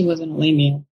 okay, I guess she wasn't a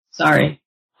Lamia. Sorry.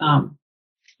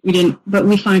 We didn't, but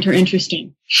we find her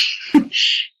interesting.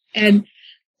 And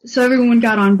so everyone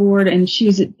got on board and she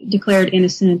was declared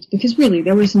innocent because really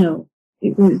there was no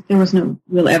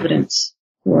real evidence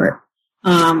for it.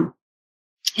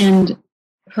 And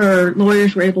her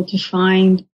lawyers were able to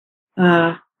find,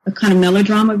 a kind of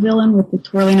melodrama villain with the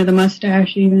twirling of the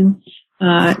mustache even,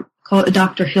 called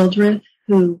Dr. Hildreth,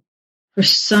 who for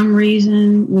some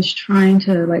reason was trying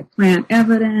to like plant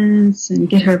evidence and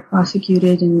get her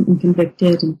prosecuted and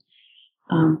convicted.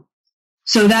 And,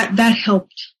 so that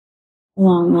helped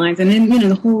along the lines. And then,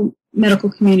 the whole medical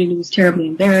community was terribly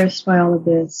embarrassed by all of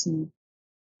this. And,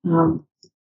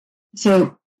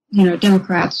 so,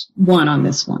 Democrats won on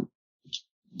this one.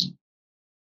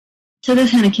 So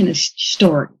that's Hannah Kinney's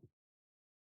story.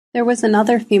 There was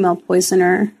another female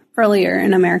poisoner earlier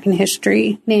in American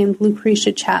history named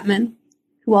Lucretia Chapman,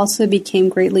 who also became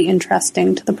greatly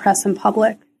interesting to the press and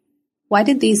public. Why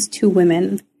did these two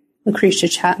women, Lucretia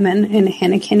Chapman and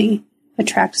Hannah Kinney,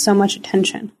 attract so much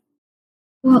attention?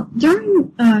 Well,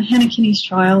 during Hannah Kinney's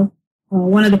trial,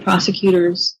 one of the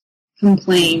prosecutors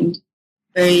complained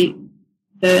very,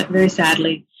 very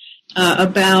sadly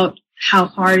about how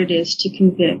hard it is to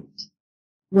convict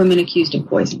women accused of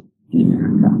poison in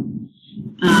America.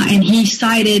 And he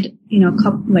cited, a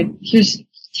couple,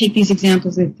 take these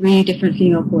examples of 3 different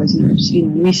female poisoners,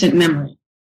 in recent memory.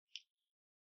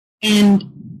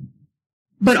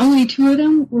 But only 2 of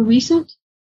them were recent.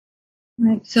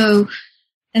 Right? So,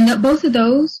 both of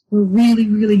those were really,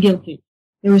 really guilty.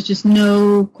 There was just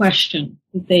no question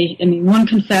that one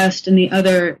confessed and the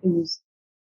other, it was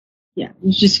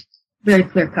just very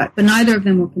clear cut. But neither of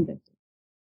them were convicted.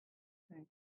 Right?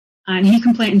 And he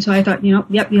complained, and so I thought,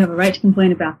 yep, you have a right to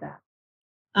complain about that.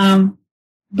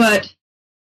 But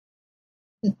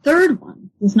the third one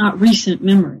was not recent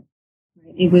memory.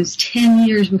 Right? It was 10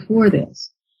 years before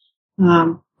this.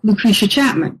 Lucretia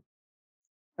Chapman.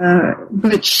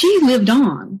 But she lived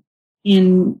on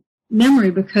in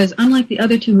memory because unlike the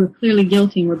other 2 who were clearly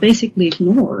guilty and were basically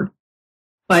ignored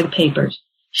by the papers,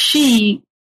 she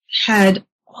had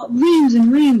reams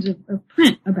and reams of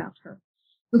print about her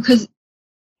because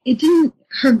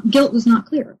her guilt was not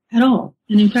clear at all.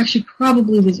 And in fact, she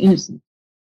probably was innocent.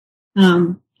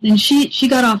 And she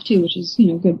got off too, which is,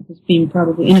 good because being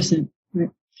probably innocent,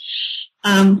 right?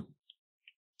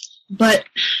 But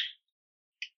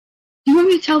do you want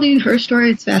me to tell you her story?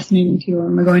 It's fascinating too, or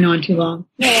am I going on too long?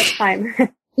 No, that's fine. Okay,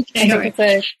 I think it's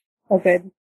a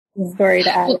good story to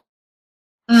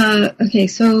add. Okay,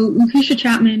 so Lucretia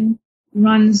Chapman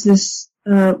runs this,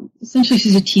 essentially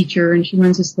she's a teacher and she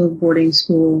runs this little boarding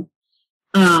school.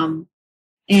 And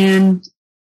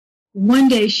one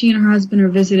day she and her husband are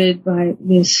visited by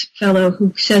this fellow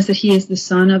who says that he is the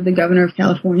son of the governor of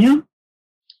California.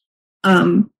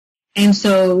 And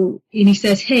he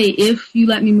says, hey, if you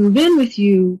let me move in with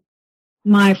you,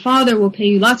 my father will pay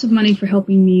you lots of money for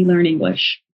helping me learn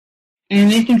English.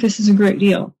 And they think this is a great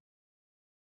deal.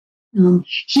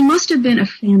 He must have been a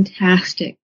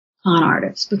fantastic con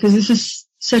artist, because this is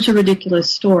such a ridiculous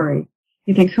story.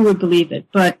 You think, who would believe it?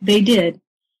 But they did.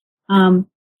 And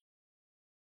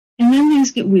then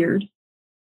things get weird.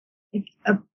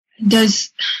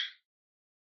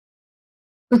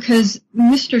 Because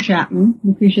Mr. Chapman,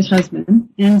 Lucretia's husband,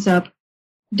 ends up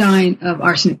dying of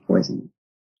arsenic poisoning.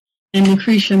 And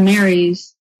Lucretia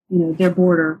marries, their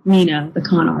boarder, Mina, the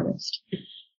con artist.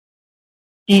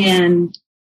 And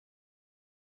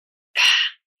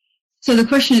so the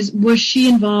question is, was she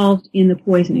involved in the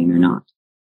poisoning or not?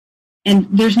 And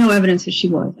there's no evidence that she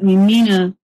was. I mean,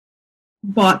 Mina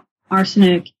bought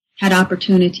arsenic, had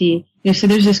opportunity, so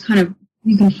there's this kind of,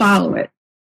 you can follow it.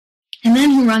 And then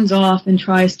he runs off and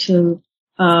tries to,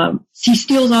 he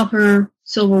steals all her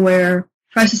silverware,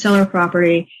 tries to sell her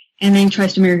property, and then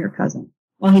tries to marry her cousin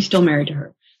while he's still married to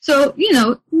her. So,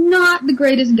 not the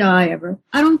greatest guy ever.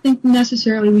 I don't think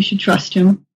necessarily we should trust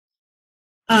him.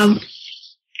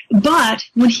 But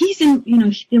when he's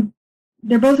in,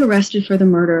 they're both arrested for the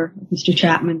murder of Mr.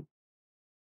 Chapman.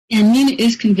 And Nina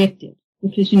is convicted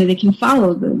because, they can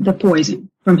follow the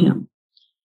poison from him.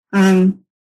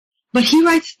 But he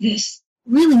writes this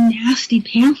really nasty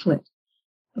pamphlet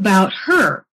about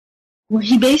her, where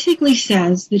he basically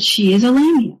says that she is a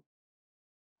lamia.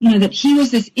 That he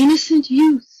was this innocent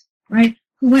youth, right,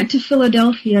 who went to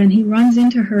Philadelphia, and he runs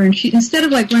into her, and she, instead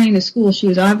of running to school, she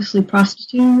was obviously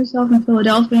prostituting herself in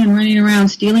Philadelphia and running around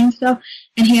stealing stuff.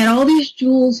 And he had all these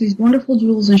jewels, these wonderful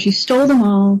jewels, and she stole them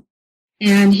all.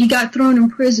 And he got thrown in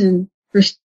prison for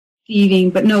thieving,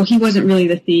 but no, he wasn't really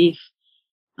the thief.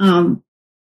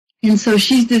 And so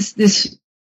she's this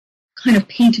kind of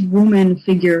painted woman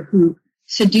figure who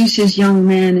seduces young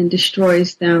men and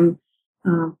destroys them.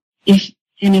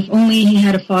 If only he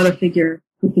had a father figure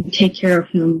who could take care of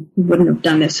him, he wouldn't have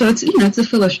done this. So it's, it's a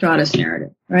Philostratus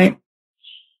narrative, right?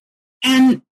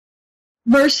 And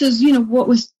versus, what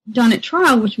was done at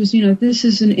trial, which was, this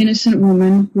is an innocent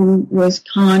woman who was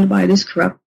conned by this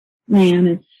corrupt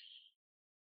man.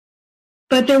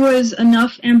 But there was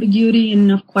enough ambiguity and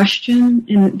enough question,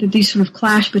 and that these sort of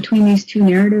clash between these two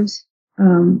narratives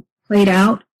played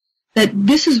out, that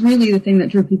this is really the thing that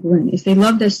drew people in, is they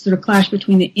loved this sort of clash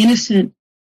between the innocent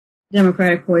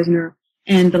democratic poisoner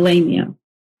and the lamia.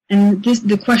 And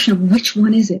the question of which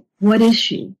one is it? What is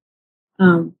she?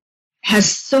 Has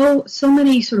so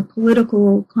many sort of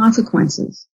political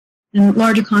consequences and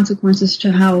larger consequences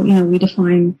to how, we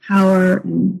define power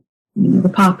and, the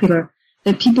popular,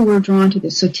 that people were drawn to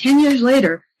this. So 10 years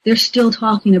later, they're still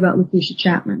talking about Lucretia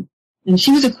Chapman. And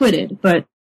she was acquitted, but,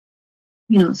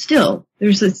 still,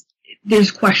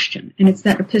 there's question. And it's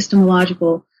that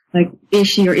epistemological, is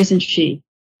she or isn't she?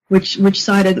 Which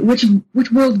side of, which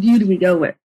worldview do we go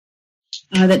with?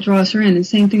 That draws her in. The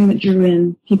same thing that drew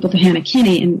in people to Hannah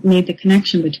Kinney and made the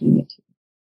connection between the two.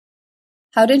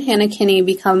 How did Hannah Kinney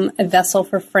become a vessel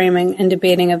for framing and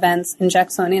debating events in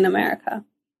Jacksonian America?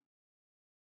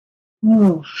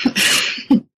 Oh.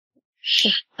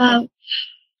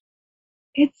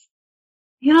 It's,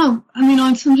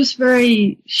 on some just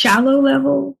very shallow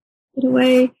level, in a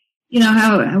way,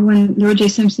 how when the O.J.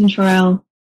 Simpson trial,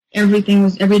 all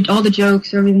the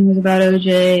jokes, everything was about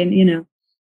O.J., and,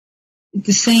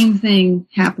 the same thing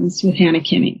happens with Hannah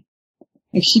Kinney.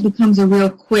 She becomes a real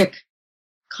quick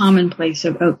commonplace,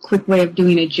 a quick way of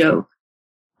doing a joke.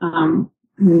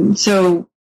 And so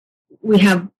we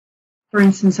have, for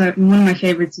instance, one of my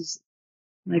favorites is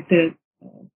the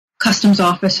customs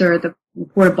officer at the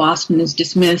Port of Boston is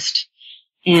dismissed,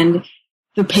 and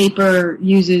the paper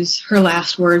uses her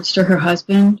last words to her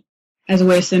husband as a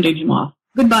way of sending him off.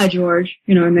 Goodbye, George,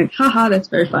 and then, haha, that's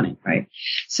very funny, right?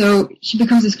 So she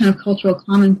becomes this kind of cultural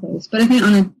commonplace. But I think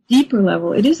on a deeper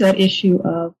level, it is that issue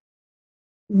of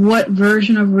what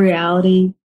version of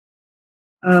reality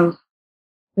of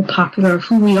the popular, of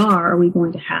who we are we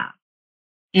going to have?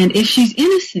 And if she's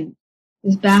innocent,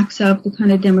 this backs up the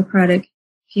kind of democratic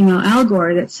female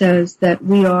allegory that says that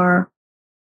we are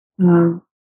a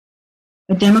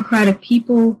democratic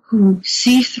people who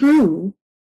see through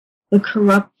the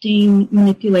corrupting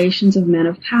manipulations of men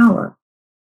of power.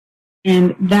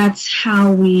 And that's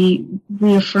how we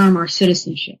reaffirm our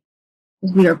citizenship,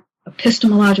 because we are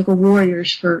epistemological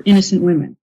warriors for innocent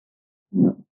women.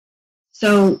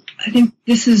 So I think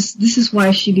this is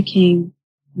why she became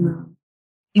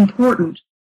important.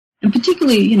 And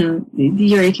particularly, the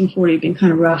year 1840 had been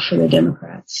kind of rough for the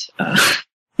Democrats.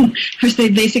 Because they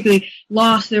basically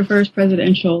lost their first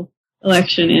presidential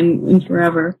election in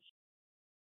forever.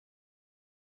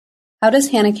 How does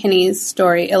Hannah Kinney's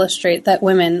story illustrate that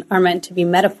women are meant to be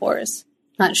metaphors,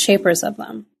 not shapers of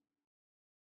them?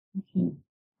 Okay.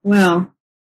 Well,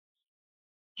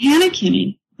 Hannah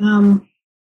Kinney, again,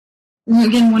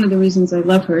 one of the reasons I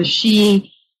love her is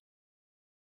she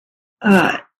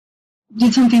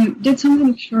did something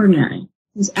extraordinary.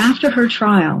 Because after her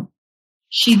trial,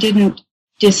 she didn't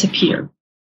disappear.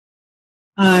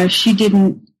 She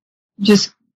didn't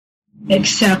just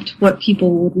accept what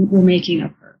people were making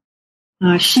of her.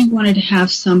 She wanted to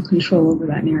have some control over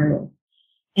that narrative.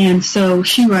 And so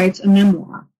she writes a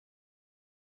memoir.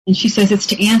 And she says it's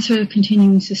to answer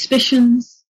continuing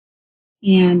suspicions.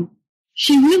 And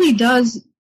she really does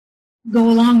go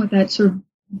along with that sort of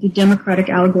the Democratic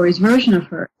allegories version of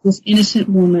her, this innocent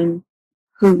woman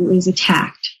who is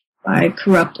attacked by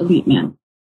corrupt elite men.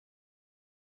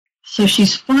 So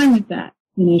she's fine with that.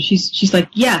 You know, she's like,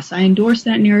 yes, I endorse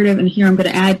that narrative, and here I'm going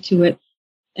to add to it.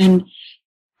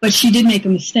 But she did make a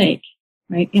mistake,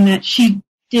 right? In that she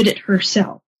did it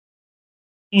herself.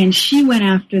 And she went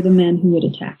after the men who had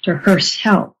attacked her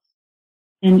herself.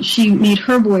 And she made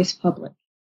her voice public.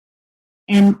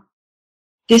 And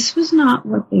this was not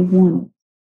what they wanted,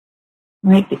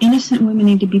 right? The innocent women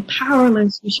need to be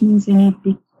powerless, which means they need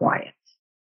to be quiet.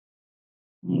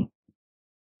 Right?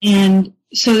 And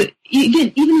so,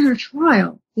 even her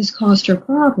trial, this caused her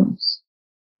problems,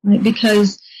 right?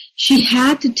 Because she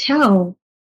had to tell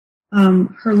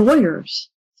her lawyers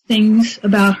things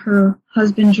about her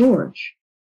husband, George,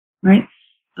 right?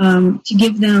 To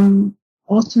give them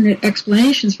alternate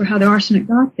explanations for how the arsenic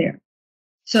got there.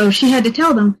 So she had to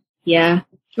tell them, yeah,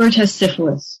 George has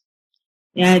syphilis.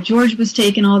 Yeah, George was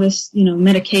taking all this,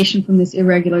 medication from this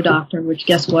irregular doctor, which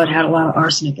guess what, had a lot of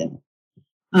arsenic in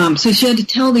it. So she had to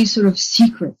tell these sort of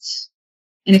secrets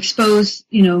and expose,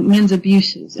 men's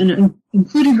abuses, and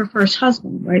including her first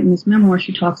husband, right? In this memoir,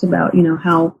 she talks about,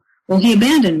 how, well, he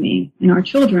abandoned me and our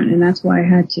children, and that's why I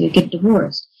had to get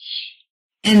divorced.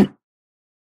 And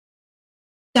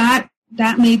that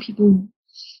made people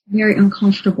very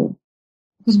uncomfortable,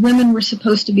 because women were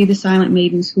supposed to be the silent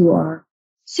maidens who are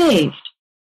saved,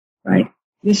 right?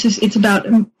 It's about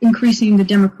increasing the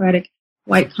democratic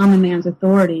white common man's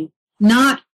authority,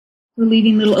 not for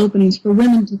leaving little openings for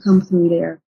women to come through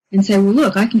there and say, well,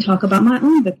 look, I can talk about my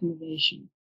own victimization.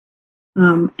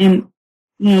 And,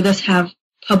 thus have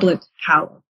public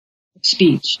power of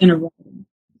speech and of writing.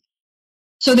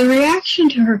 So the reaction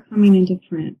to her coming into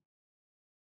print,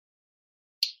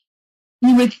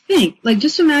 you would think,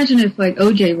 just imagine if,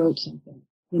 O.J. wrote something,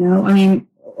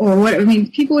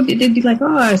 people they'd be like,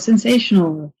 oh,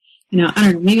 sensational, I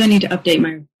don't know, maybe I need to update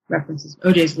my references.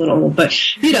 O.J.'s a little old, but,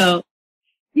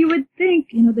 you would think,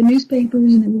 the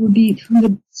newspapers who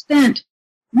had spent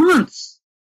months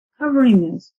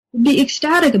covering this, would be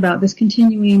ecstatic about this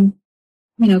continuing,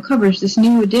 coverage, this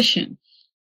new edition.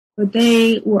 But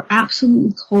they were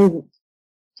absolutely cold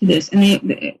to this.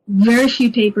 And very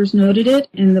few papers noted it,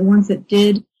 and the ones that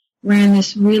did ran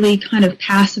this really kind of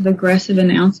passive-aggressive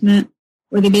announcement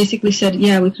where they basically said,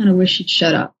 yeah, we kind of wish you'd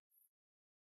shut up.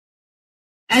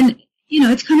 And,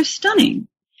 it's kind of stunning.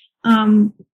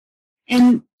 And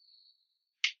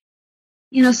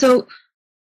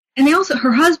they also,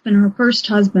 her first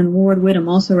husband, Ward Whittam,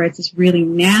 also writes this really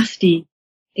nasty,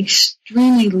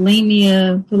 extremely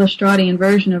lamia Philostratian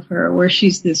version of her, where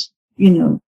she's this,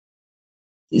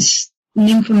 this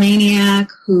nymphomaniac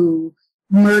who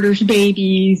murders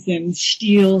babies and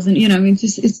steals, and,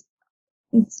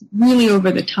 it's really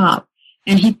over the top.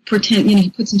 And he puts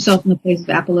himself in the place of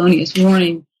Apollonius,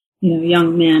 warning,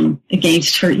 young men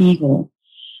against her evil.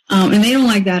 And they don't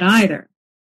like that either.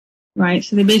 Right?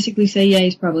 So they basically say, yeah,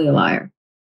 he's probably a liar.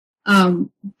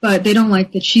 But they don't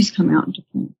like that she's come out into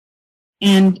print.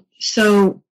 And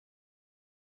so,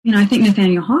 I think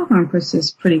Nathaniel Hawthorne puts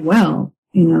this pretty well,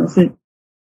 that,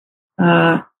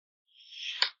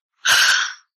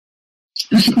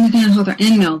 Nathaniel Hawthorne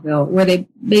and Melville, where they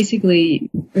basically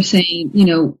are saying,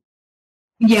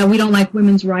 yeah, we don't like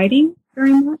women's writing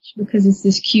very much because it's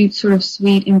this cute sort of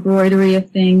sweet embroidery of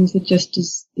things that just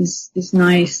is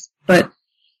nice, but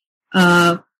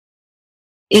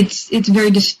it's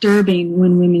very disturbing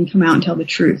when women come out and tell the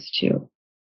truth too,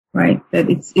 right? That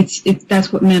it's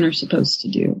that's what men are supposed to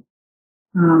do.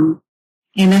 And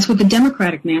that's what the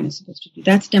democratic man is supposed to do.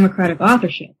 That's democratic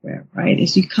authorship there, right?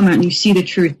 Is you come out and you see the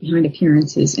truth behind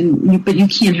appearances, but you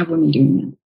can't have women doing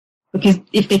that. Because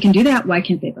if they can do that, why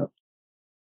can't they vote?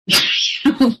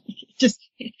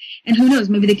 And who knows,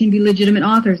 maybe they can be legitimate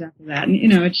authors after that. And,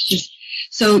 it's just,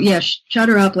 so yeah, shut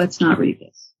her up, let's not read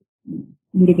this. It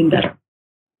would have been better.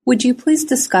 Would you please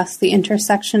discuss the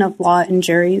intersection of law and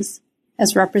juries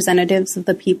as representatives of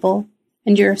the people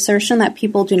and your assertion that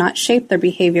people do not shape their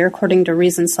behavior according to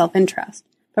reasoned self-interest,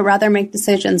 but rather make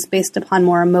decisions based upon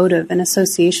more emotive and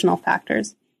associational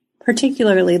factors,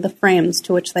 particularly the frames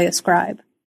to which they ascribe.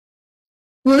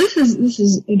 Well, this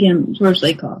is again George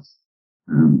Lakoff.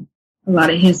 A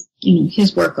lot of his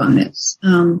work on this.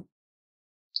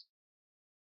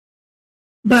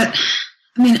 But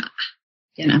I mean,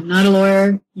 again, I'm not a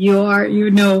lawyer. You are,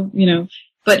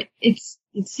 but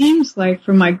it seems like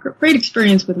from my great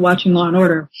experience with watching Law and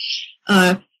Order,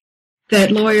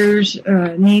 that lawyers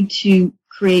need to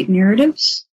create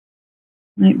narratives,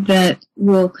 right, that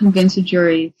will convince a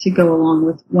jury to go along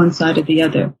with one side or the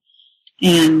other.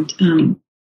 And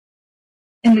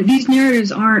these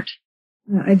narratives aren't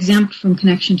exempt from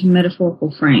connection to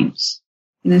metaphorical frames.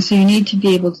 So you need to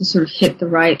be able to sort of hit the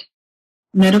right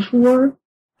metaphor,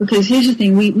 because here's the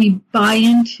thing, we buy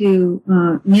into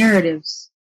narratives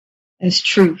as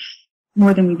truth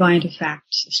more than we buy into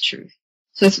facts as truth.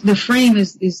 So the frame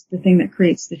is the thing that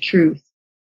creates the truth,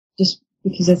 just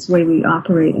because that's the way we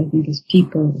operate, I think, as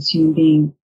people, as human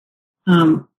beings.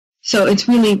 So it's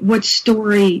really, what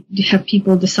story have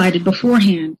people decided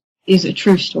beforehand is a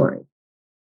true story.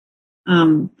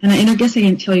 And I guess I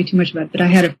didn't tell you too much about it, but I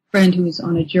had a friend who was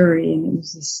on a jury, and it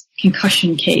was this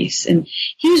concussion case, and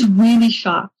he was really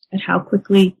shocked at how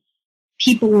quickly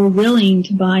people were willing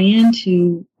to buy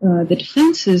into the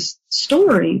defense's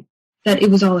story that it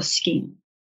was all a scam.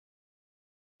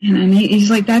 And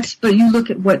he's like, but you look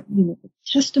at what the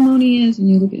testimony is, and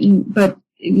you look at, but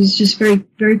it was just very,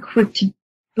 very quick to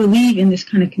believe in this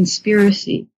kind of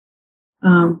conspiracy.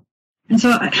 And so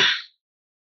I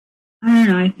don't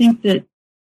know. I think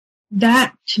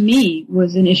that to me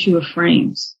was an issue of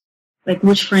frames, like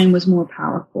which frame was more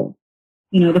powerful,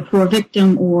 the poor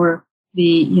victim or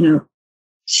the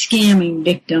scamming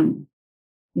victim,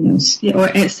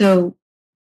 so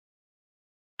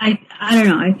I don't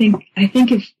know. I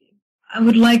think if I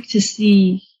would like to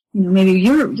see, maybe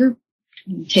your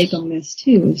take on this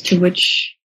too, as to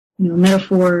which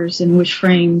metaphors and which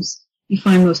frames you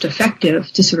find most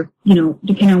effective to sort of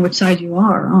depending on which side you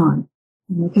are on.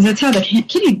 Because that's how the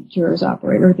Kinney jurors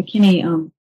operate, or the Kinney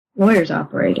lawyers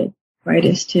operated, right?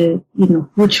 Is to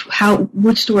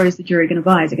which story is the jury going to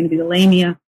buy? Is it going to be the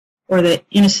Lamia or the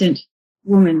innocent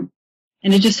woman?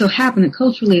 And it just so happened that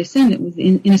culturally ascendant was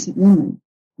the innocent woman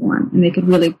one, and they could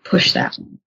really push that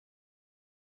one.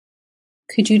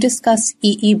 Could you discuss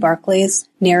E.E. Barclay's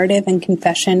narrative and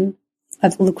confession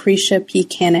of Lucretia P.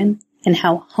 Cannon and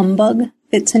how humbug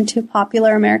fits into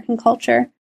popular American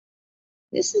culture?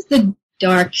 This is the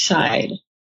dark side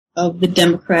of the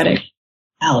democratic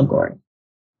allegory,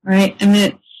 right? And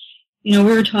that, we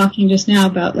were talking just now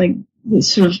about like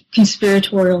this sort of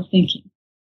conspiratorial thinking,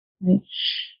 right?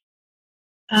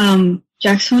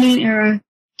 Jacksonian era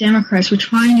Democrats were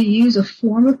trying to use a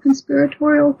form of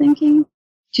conspiratorial thinking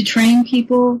to train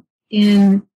people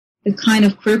in the kind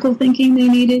of critical thinking they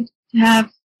needed to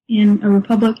have in a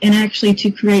republic, and actually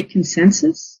to create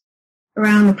consensus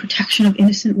around the protection of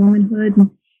innocent womanhood,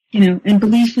 and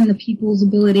belief in the people's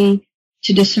ability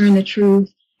to discern the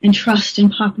truth, and trust in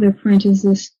popular print as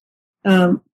this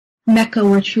mecca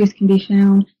where truth can be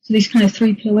found. So these kind of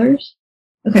three pillars.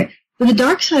 Okay, but the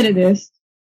dark side of this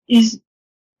is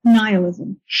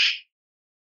nihilism,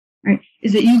 right?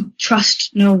 Is that you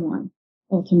trust no one,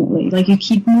 ultimately. Like, you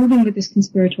keep moving with this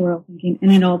conspiratorial thinking,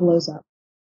 and it all blows up.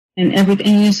 And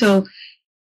everything. And so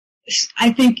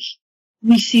I think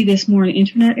we see this more in the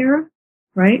internet era,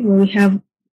 right? Where we have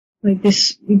like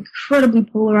this incredibly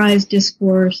polarized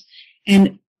discourse,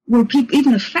 and where people,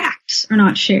 even the facts are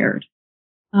not shared.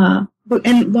 And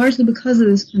largely because of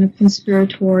this kind of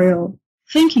conspiratorial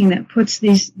thinking that puts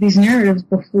these narratives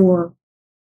before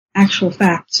actual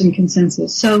facts and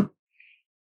consensus. So,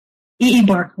 E.E.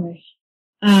 Barclay,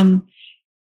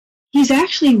 he's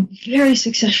actually a very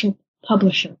successful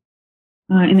publisher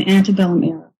in the antebellum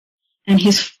era. And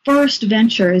his first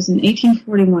venture is in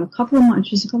 1841,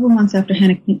 just a couple of months after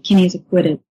Hannah Kinney is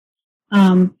acquitted.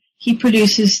 He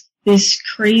produces this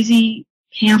crazy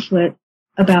pamphlet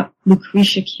about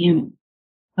Lucretia Cannon,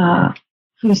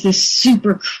 who's this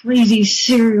super crazy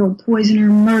serial poisoner,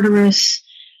 murderess,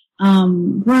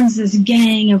 runs this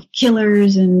gang of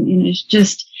killers, and it's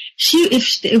just,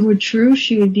 if it were true,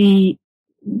 she would be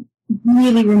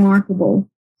really remarkable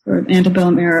for the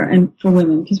antebellum era and for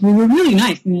women, because we were really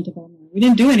nice in the antebellum era. We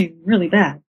didn't do anything really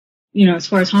bad, as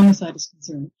far as homicide is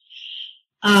concerned.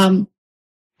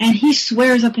 And he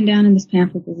swears up and down in this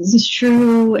pamphlet that this is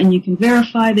true, and you can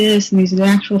verify this, and these are the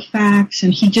actual facts,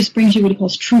 and he just brings you what he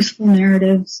calls truthful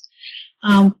narratives.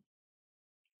 And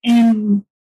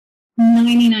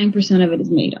 99% of it is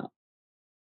made up.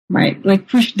 right? Like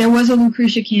there was a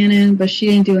Lucretia Cannon, but she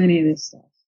didn't do any of this stuff.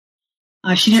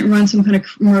 She didn't run some kind of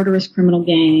murderous criminal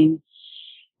gang.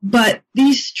 But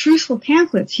these truthful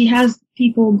pamphlets, he has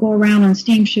people go around on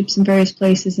steamships in various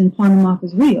places and pawn them off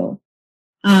as real.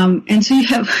 And so you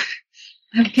have,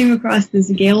 I came across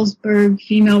this Galesburg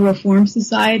Female Reform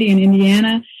Society in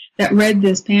Indiana that read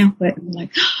this pamphlet and were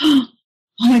like, oh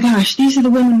my gosh, these are the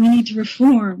women we need to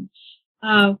reform.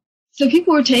 So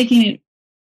people were taking it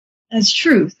as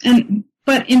truth.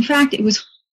 But in fact, it was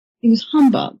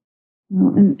humbug.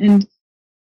 And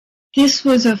this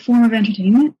was a form of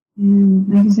entertainment in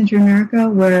 19th century America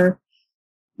where,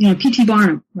 P.T.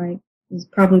 Barnum, right, was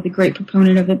probably the great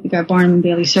proponent of it, the guy Barnum and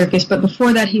Bailey Circus. But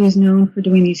before that, he was known for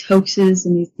doing these hoaxes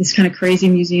and this kind of crazy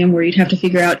museum where you'd have to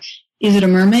figure out, is it a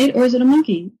mermaid or is it a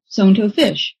monkey sewn to a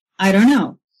fish? I don't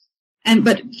know.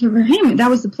 But for him, that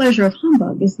was the pleasure of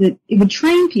humbug, is that it would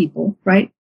train people,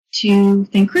 right, to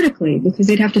think critically, because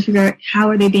they'd have to figure out, how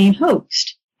are they being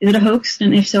hoaxed? Is it a hoax?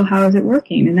 And if so, how is it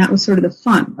working? And that was sort of the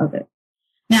fun of it.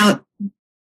 Now,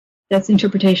 that's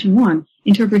interpretation one.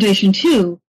 Interpretation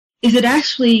two is it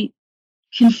actually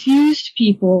confused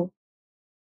people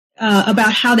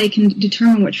about how they can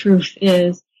determine what truth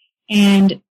is,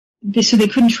 and so they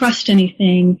couldn't trust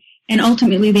anything, and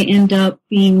ultimately they end up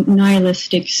being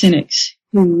nihilistic cynics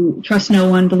who trust no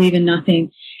one, believe in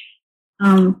nothing.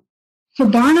 For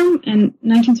Barnum and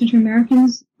 19th century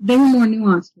Americans, they were more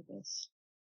nuanced with this.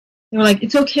 They were like,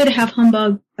 it's okay to have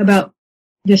humbug about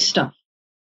this stuff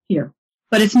here,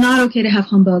 but it's not okay to have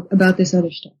humbug about this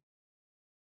other stuff.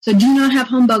 So do not have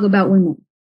humbug about women.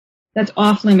 That's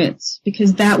off limits,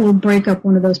 because that will break up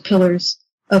one of those pillars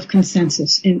of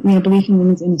consensus in, belief in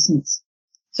women's innocence.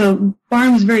 So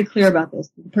Barnum was very clear about this.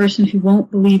 The person who won't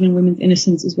believe in women's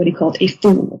innocence is what he called a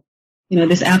fool.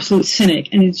 This absolute cynic,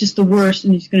 and it's just the worst,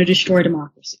 and he's going to destroy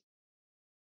democracy.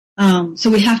 So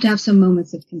we have to have some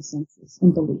moments of consensus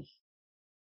and belief.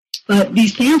 But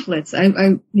these pamphlets, that's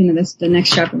the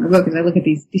next chapter in my book, is I look at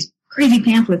these crazy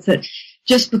pamphlets that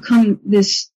just become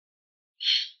this,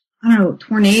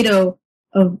 tornado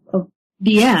of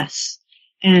BS.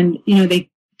 And, they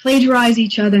plagiarize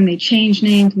each other, and they change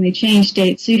names, and they change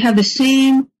dates. So you have the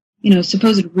same,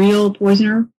 supposed real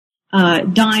poisoner,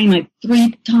 dying like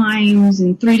 3 times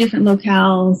in 3 different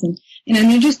locales. And,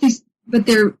 they're just these, but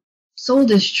they're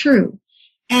sold as true.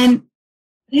 And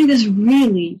I think this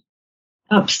really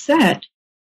upset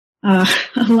a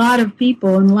lot of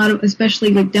people, and a lot of,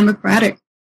 especially like Democratic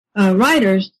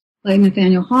writers like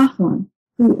Nathaniel Hawthorne,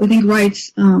 who I think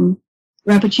writes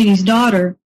Rappaccini's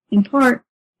Daughter in part,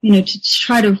 to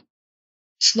try to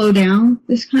slow down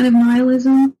this kind of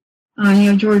nihilism.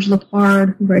 George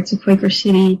Lepard, who writes A Quaker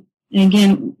City, and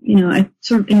again, I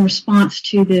sort of in response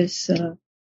to this,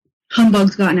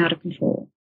 humbug's gotten out of control,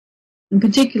 and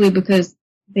particularly because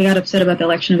they got upset about the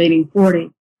election of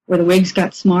 1840. Where the Whigs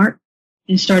got smart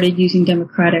and started using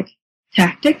Democratic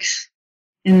tactics.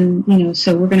 And,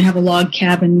 so we're going to have a log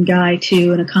cabin guy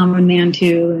too, and a common man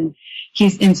too.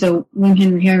 And so William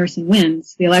Henry Harrison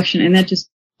wins the election, and that just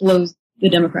blows the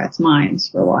Democrats' minds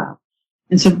for a while.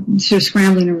 And so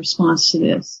scrambling in response to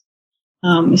this,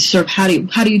 is sort of how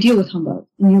do you deal with humbug?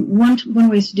 And one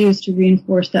way to do is to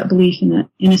reinforce that belief in the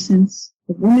innocence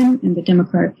of women and the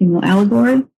democratic female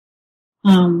allegory.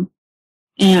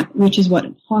 And which is what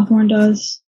Hawthorne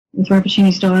does with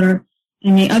Rappaccini's Daughter.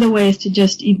 And the other way is to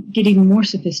just get even more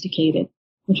sophisticated,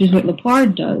 which is what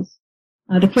Lepard does.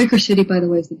 The Quaker City, by the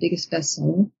way, is the biggest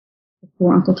bestseller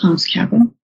before Uncle Tom's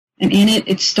Cabin. And in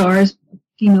it stars a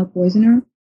female poisoner.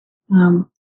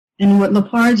 And what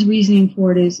Lepard's reasoning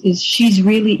for it is she's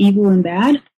really evil and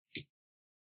bad,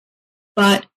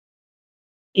 but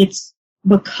it's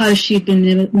because she'd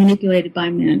been manipulated by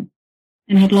men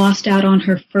and had lost out on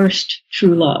her first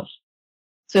true love.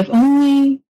 So if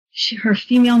only her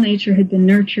female nature had been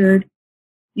nurtured,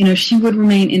 she would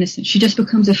remain innocent. She just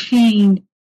becomes a fiend,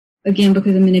 again,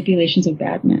 because of manipulations of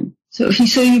bad men. So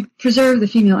you preserve the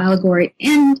female allegory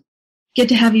and get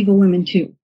to have evil women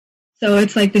too. So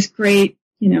it's like this great,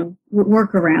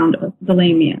 workaround of the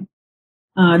Lamia,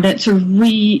 that sort of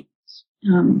instantiates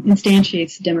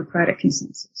the democratic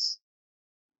consensus.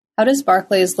 How does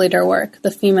Barclay's later work,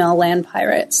 The Female Land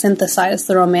Pirate, synthesize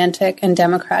the romantic and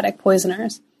democratic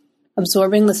poisoners,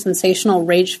 absorbing the sensational,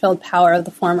 rage-filled power of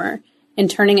the former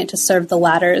and turning it to serve the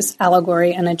latter's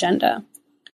allegory and agenda?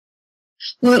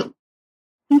 Well,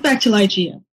 think back to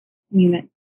Ligeia. That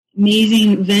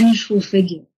amazing, vengeful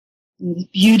figure, this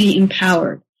beauty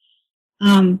empowered.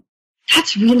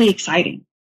 That's really exciting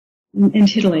and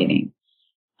titillating.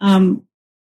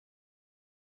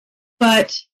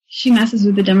 But she messes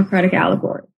with the democratic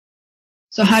allegory.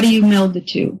 So how do you meld the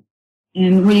two?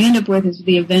 And what you end up with is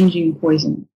the avenging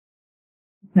poisoner,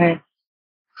 okay,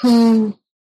 who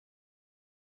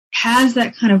has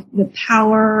that kind of the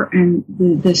power and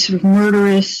the sort of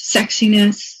murderous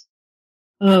sexiness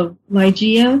of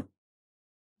Ligeia,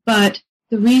 but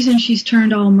the reason she's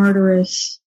turned all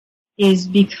murderous is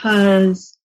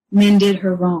because men did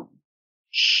her wrong.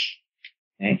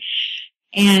 Okay?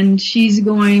 And she's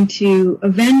going to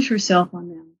avenge herself on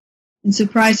them. And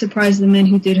surprise, surprise, the men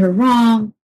who did her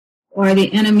wrong are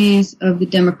the enemies of the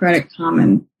democratic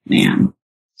common man.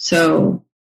 So,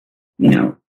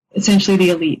 essentially the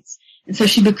elites. And so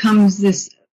she becomes the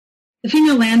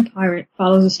female land pirate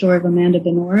follows the story of Amanda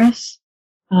Benares,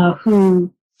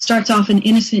 who starts off an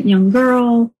innocent young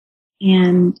girl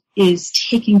and is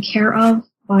taken care of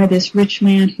by this rich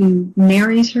man who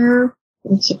marries her,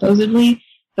 supposedly,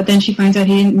 but then she finds out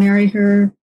he didn't marry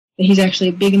her, that he's actually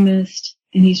a bigamist,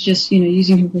 and he's just,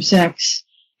 using her for sex.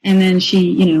 And then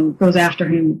she, goes after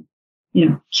him,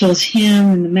 kills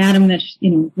him and the madam that,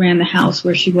 ran the house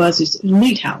where she was, is an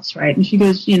elite house, right? And she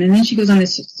goes, and then she goes on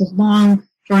this long,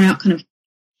 drawn out kind of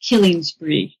killing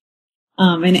spree,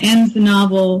 and ends the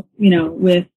novel,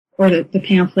 or the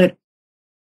pamphlet,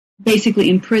 basically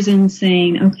in prison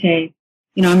saying, okay,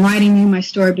 I'm writing you my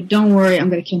story, but don't worry, I'm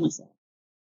going to kill myself.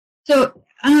 So,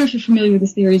 I don't know if you're familiar with the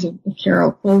theories of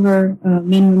Carol Clover,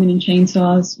 Men, Women, and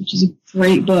Chainsaws, which is a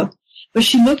great book. But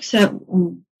she looks at,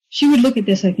 she would look at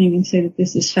this, I think, and say that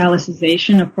this is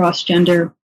phallicization of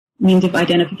cross-gender means of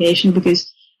identification,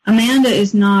 because Amanda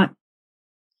is not,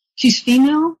 she's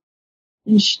female,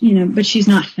 and but she's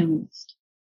not feminist.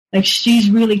 Like,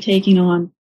 she's really taking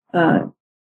on, sort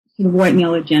of white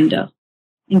male agenda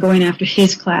and going after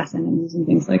his class enemies and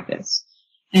things like this.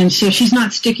 And so she's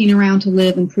not sticking around to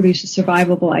live and produce a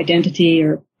survivable identity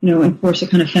or, enforce a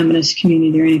kind of feminist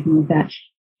community or anything like that.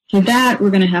 For that,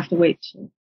 we're going to have to wait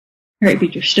till Harriet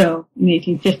Beecher Stowe in the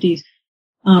 1850s.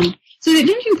 So the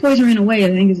avenging poisoner, in a way, I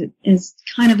think, is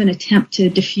kind of an attempt to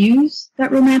diffuse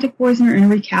that romantic poisoner and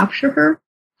recapture her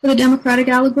for the democratic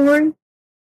allegory.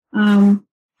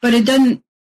 But it doesn't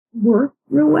work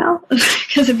real well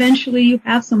because eventually you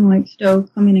have someone like Stowe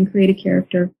come in and create a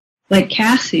character like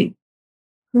Cassie,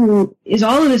 who is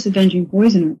all of this avenging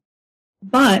poisoner,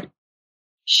 but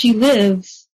she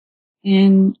lives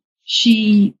and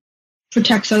she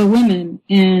protects other women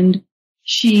and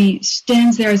she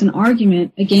stands there as an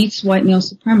argument against white male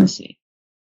supremacy,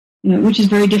 which is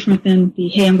very different than the,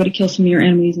 hey, I'm going to kill some of your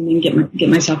enemies and then get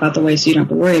myself out the way so you don't have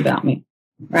to worry about me,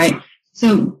 right?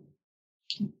 So,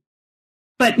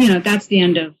 but, that's the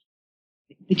end of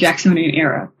the Jacksonian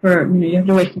era. You have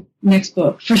to wait for the next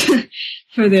book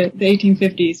for the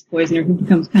 1850s poisoner who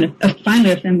becomes kind of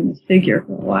finally a feminist figure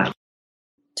for a while.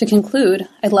 To conclude,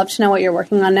 I'd love to know what you're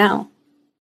working on now.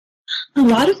 A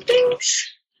lot of things.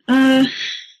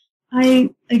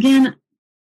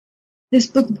 This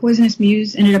book, The Poisonous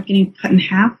Muse, ended up getting cut in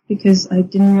half because I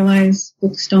didn't realize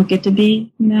books don't get to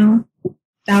be,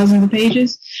 thousands of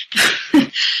pages.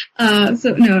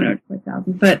 So no, not quite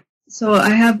thousands, but so I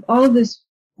have all of this,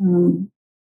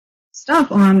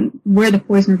 stuff on where the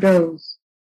poisoner goes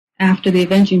after the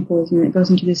avenging poisoner. It goes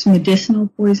into this medicinal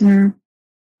poisoner,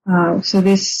 and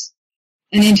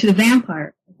into the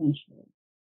vampire eventually.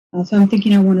 So I'm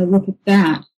thinking I want to look at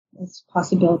that as a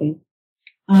possibility.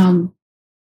 But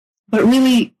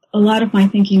really, a lot of my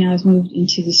thinking now has moved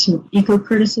into this sort of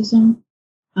eco-criticism.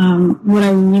 What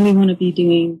I really want to be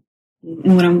doing,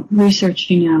 and what I'm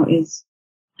researching now, is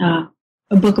a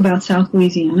book about South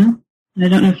Louisiana. And I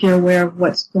don't know if you're aware of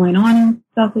what's going on in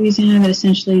South Louisiana, that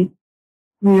essentially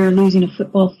we are losing a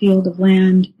football field of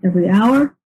land every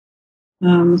hour.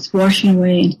 It's washing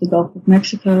away into the Gulf of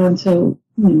Mexico, and so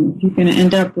you're going to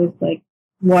end up with like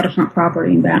waterfront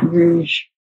property in Baton Rouge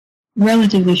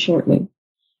relatively shortly.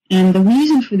 And the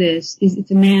reason for this is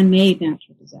it's a man-made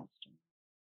natural disaster.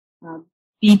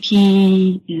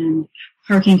 BP and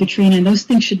Hurricane Katrina, and those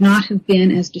things should not have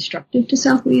been as destructive to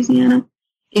South Louisiana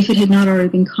if it had not already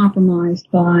been compromised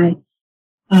by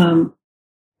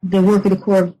the work of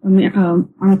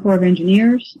the Army Corps of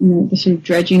Engineers, the sort of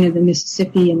dredging of the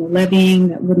Mississippi and the leveeing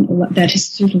that has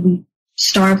sort of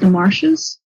starved the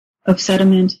marshes of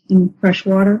sediment and fresh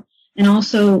water, and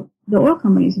also the oil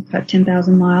companies have cut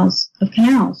 10,000 miles of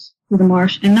canals through the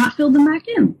marsh and not filled them back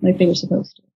in like they were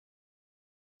supposed to.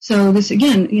 So this,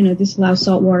 again, this allows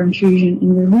saltwater intrusion,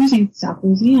 and we're losing South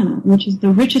Louisiana, which is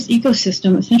the richest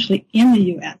ecosystem essentially in the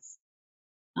U.S.,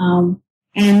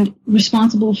 and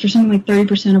responsible for something like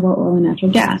 30% of our oil and natural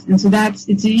gas. And so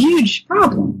it's a huge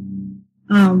problem.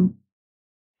 And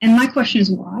my question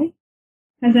is, why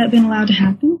has that been allowed to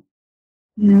happen,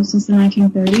 since the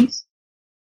 1930s?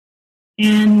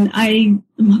 And I'm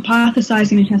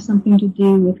hypothesizing it has something to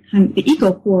do with kind of the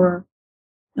eco-horror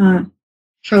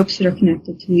tropes that are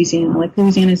connected to Louisiana. Like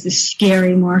Louisiana is this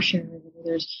scary marsh area where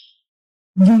there's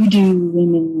voodoo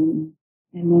women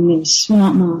and then there's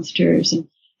swamp monsters and,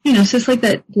 so it's like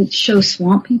that show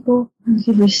Swamp People. I don't know if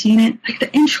you've ever seen it. Like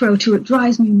the intro to it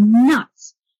drives me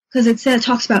nuts because it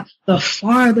talks about the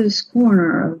farthest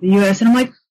corner of the U.S. and I'm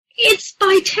like, it's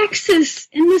by Texas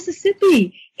and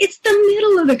Mississippi. It's the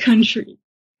middle of the country,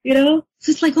 So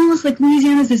it's like almost like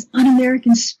Louisiana is this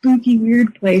un-American, spooky,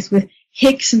 weird place with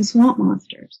hicks and swamp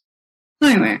monsters.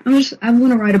 Anyway, I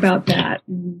want to write about that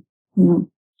and,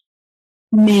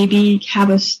 maybe have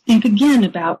us think again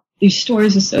about these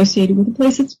stories associated with a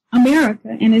place that's America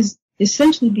and is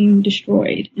essentially being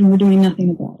destroyed, and we're doing nothing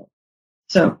about it.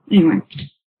 So, anyway.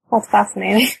 That's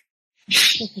fascinating.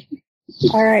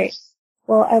 All right.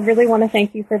 Well, I really want to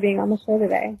thank you for being on the show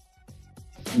today.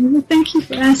 Well, thank you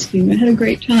for asking. I had a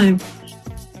great time.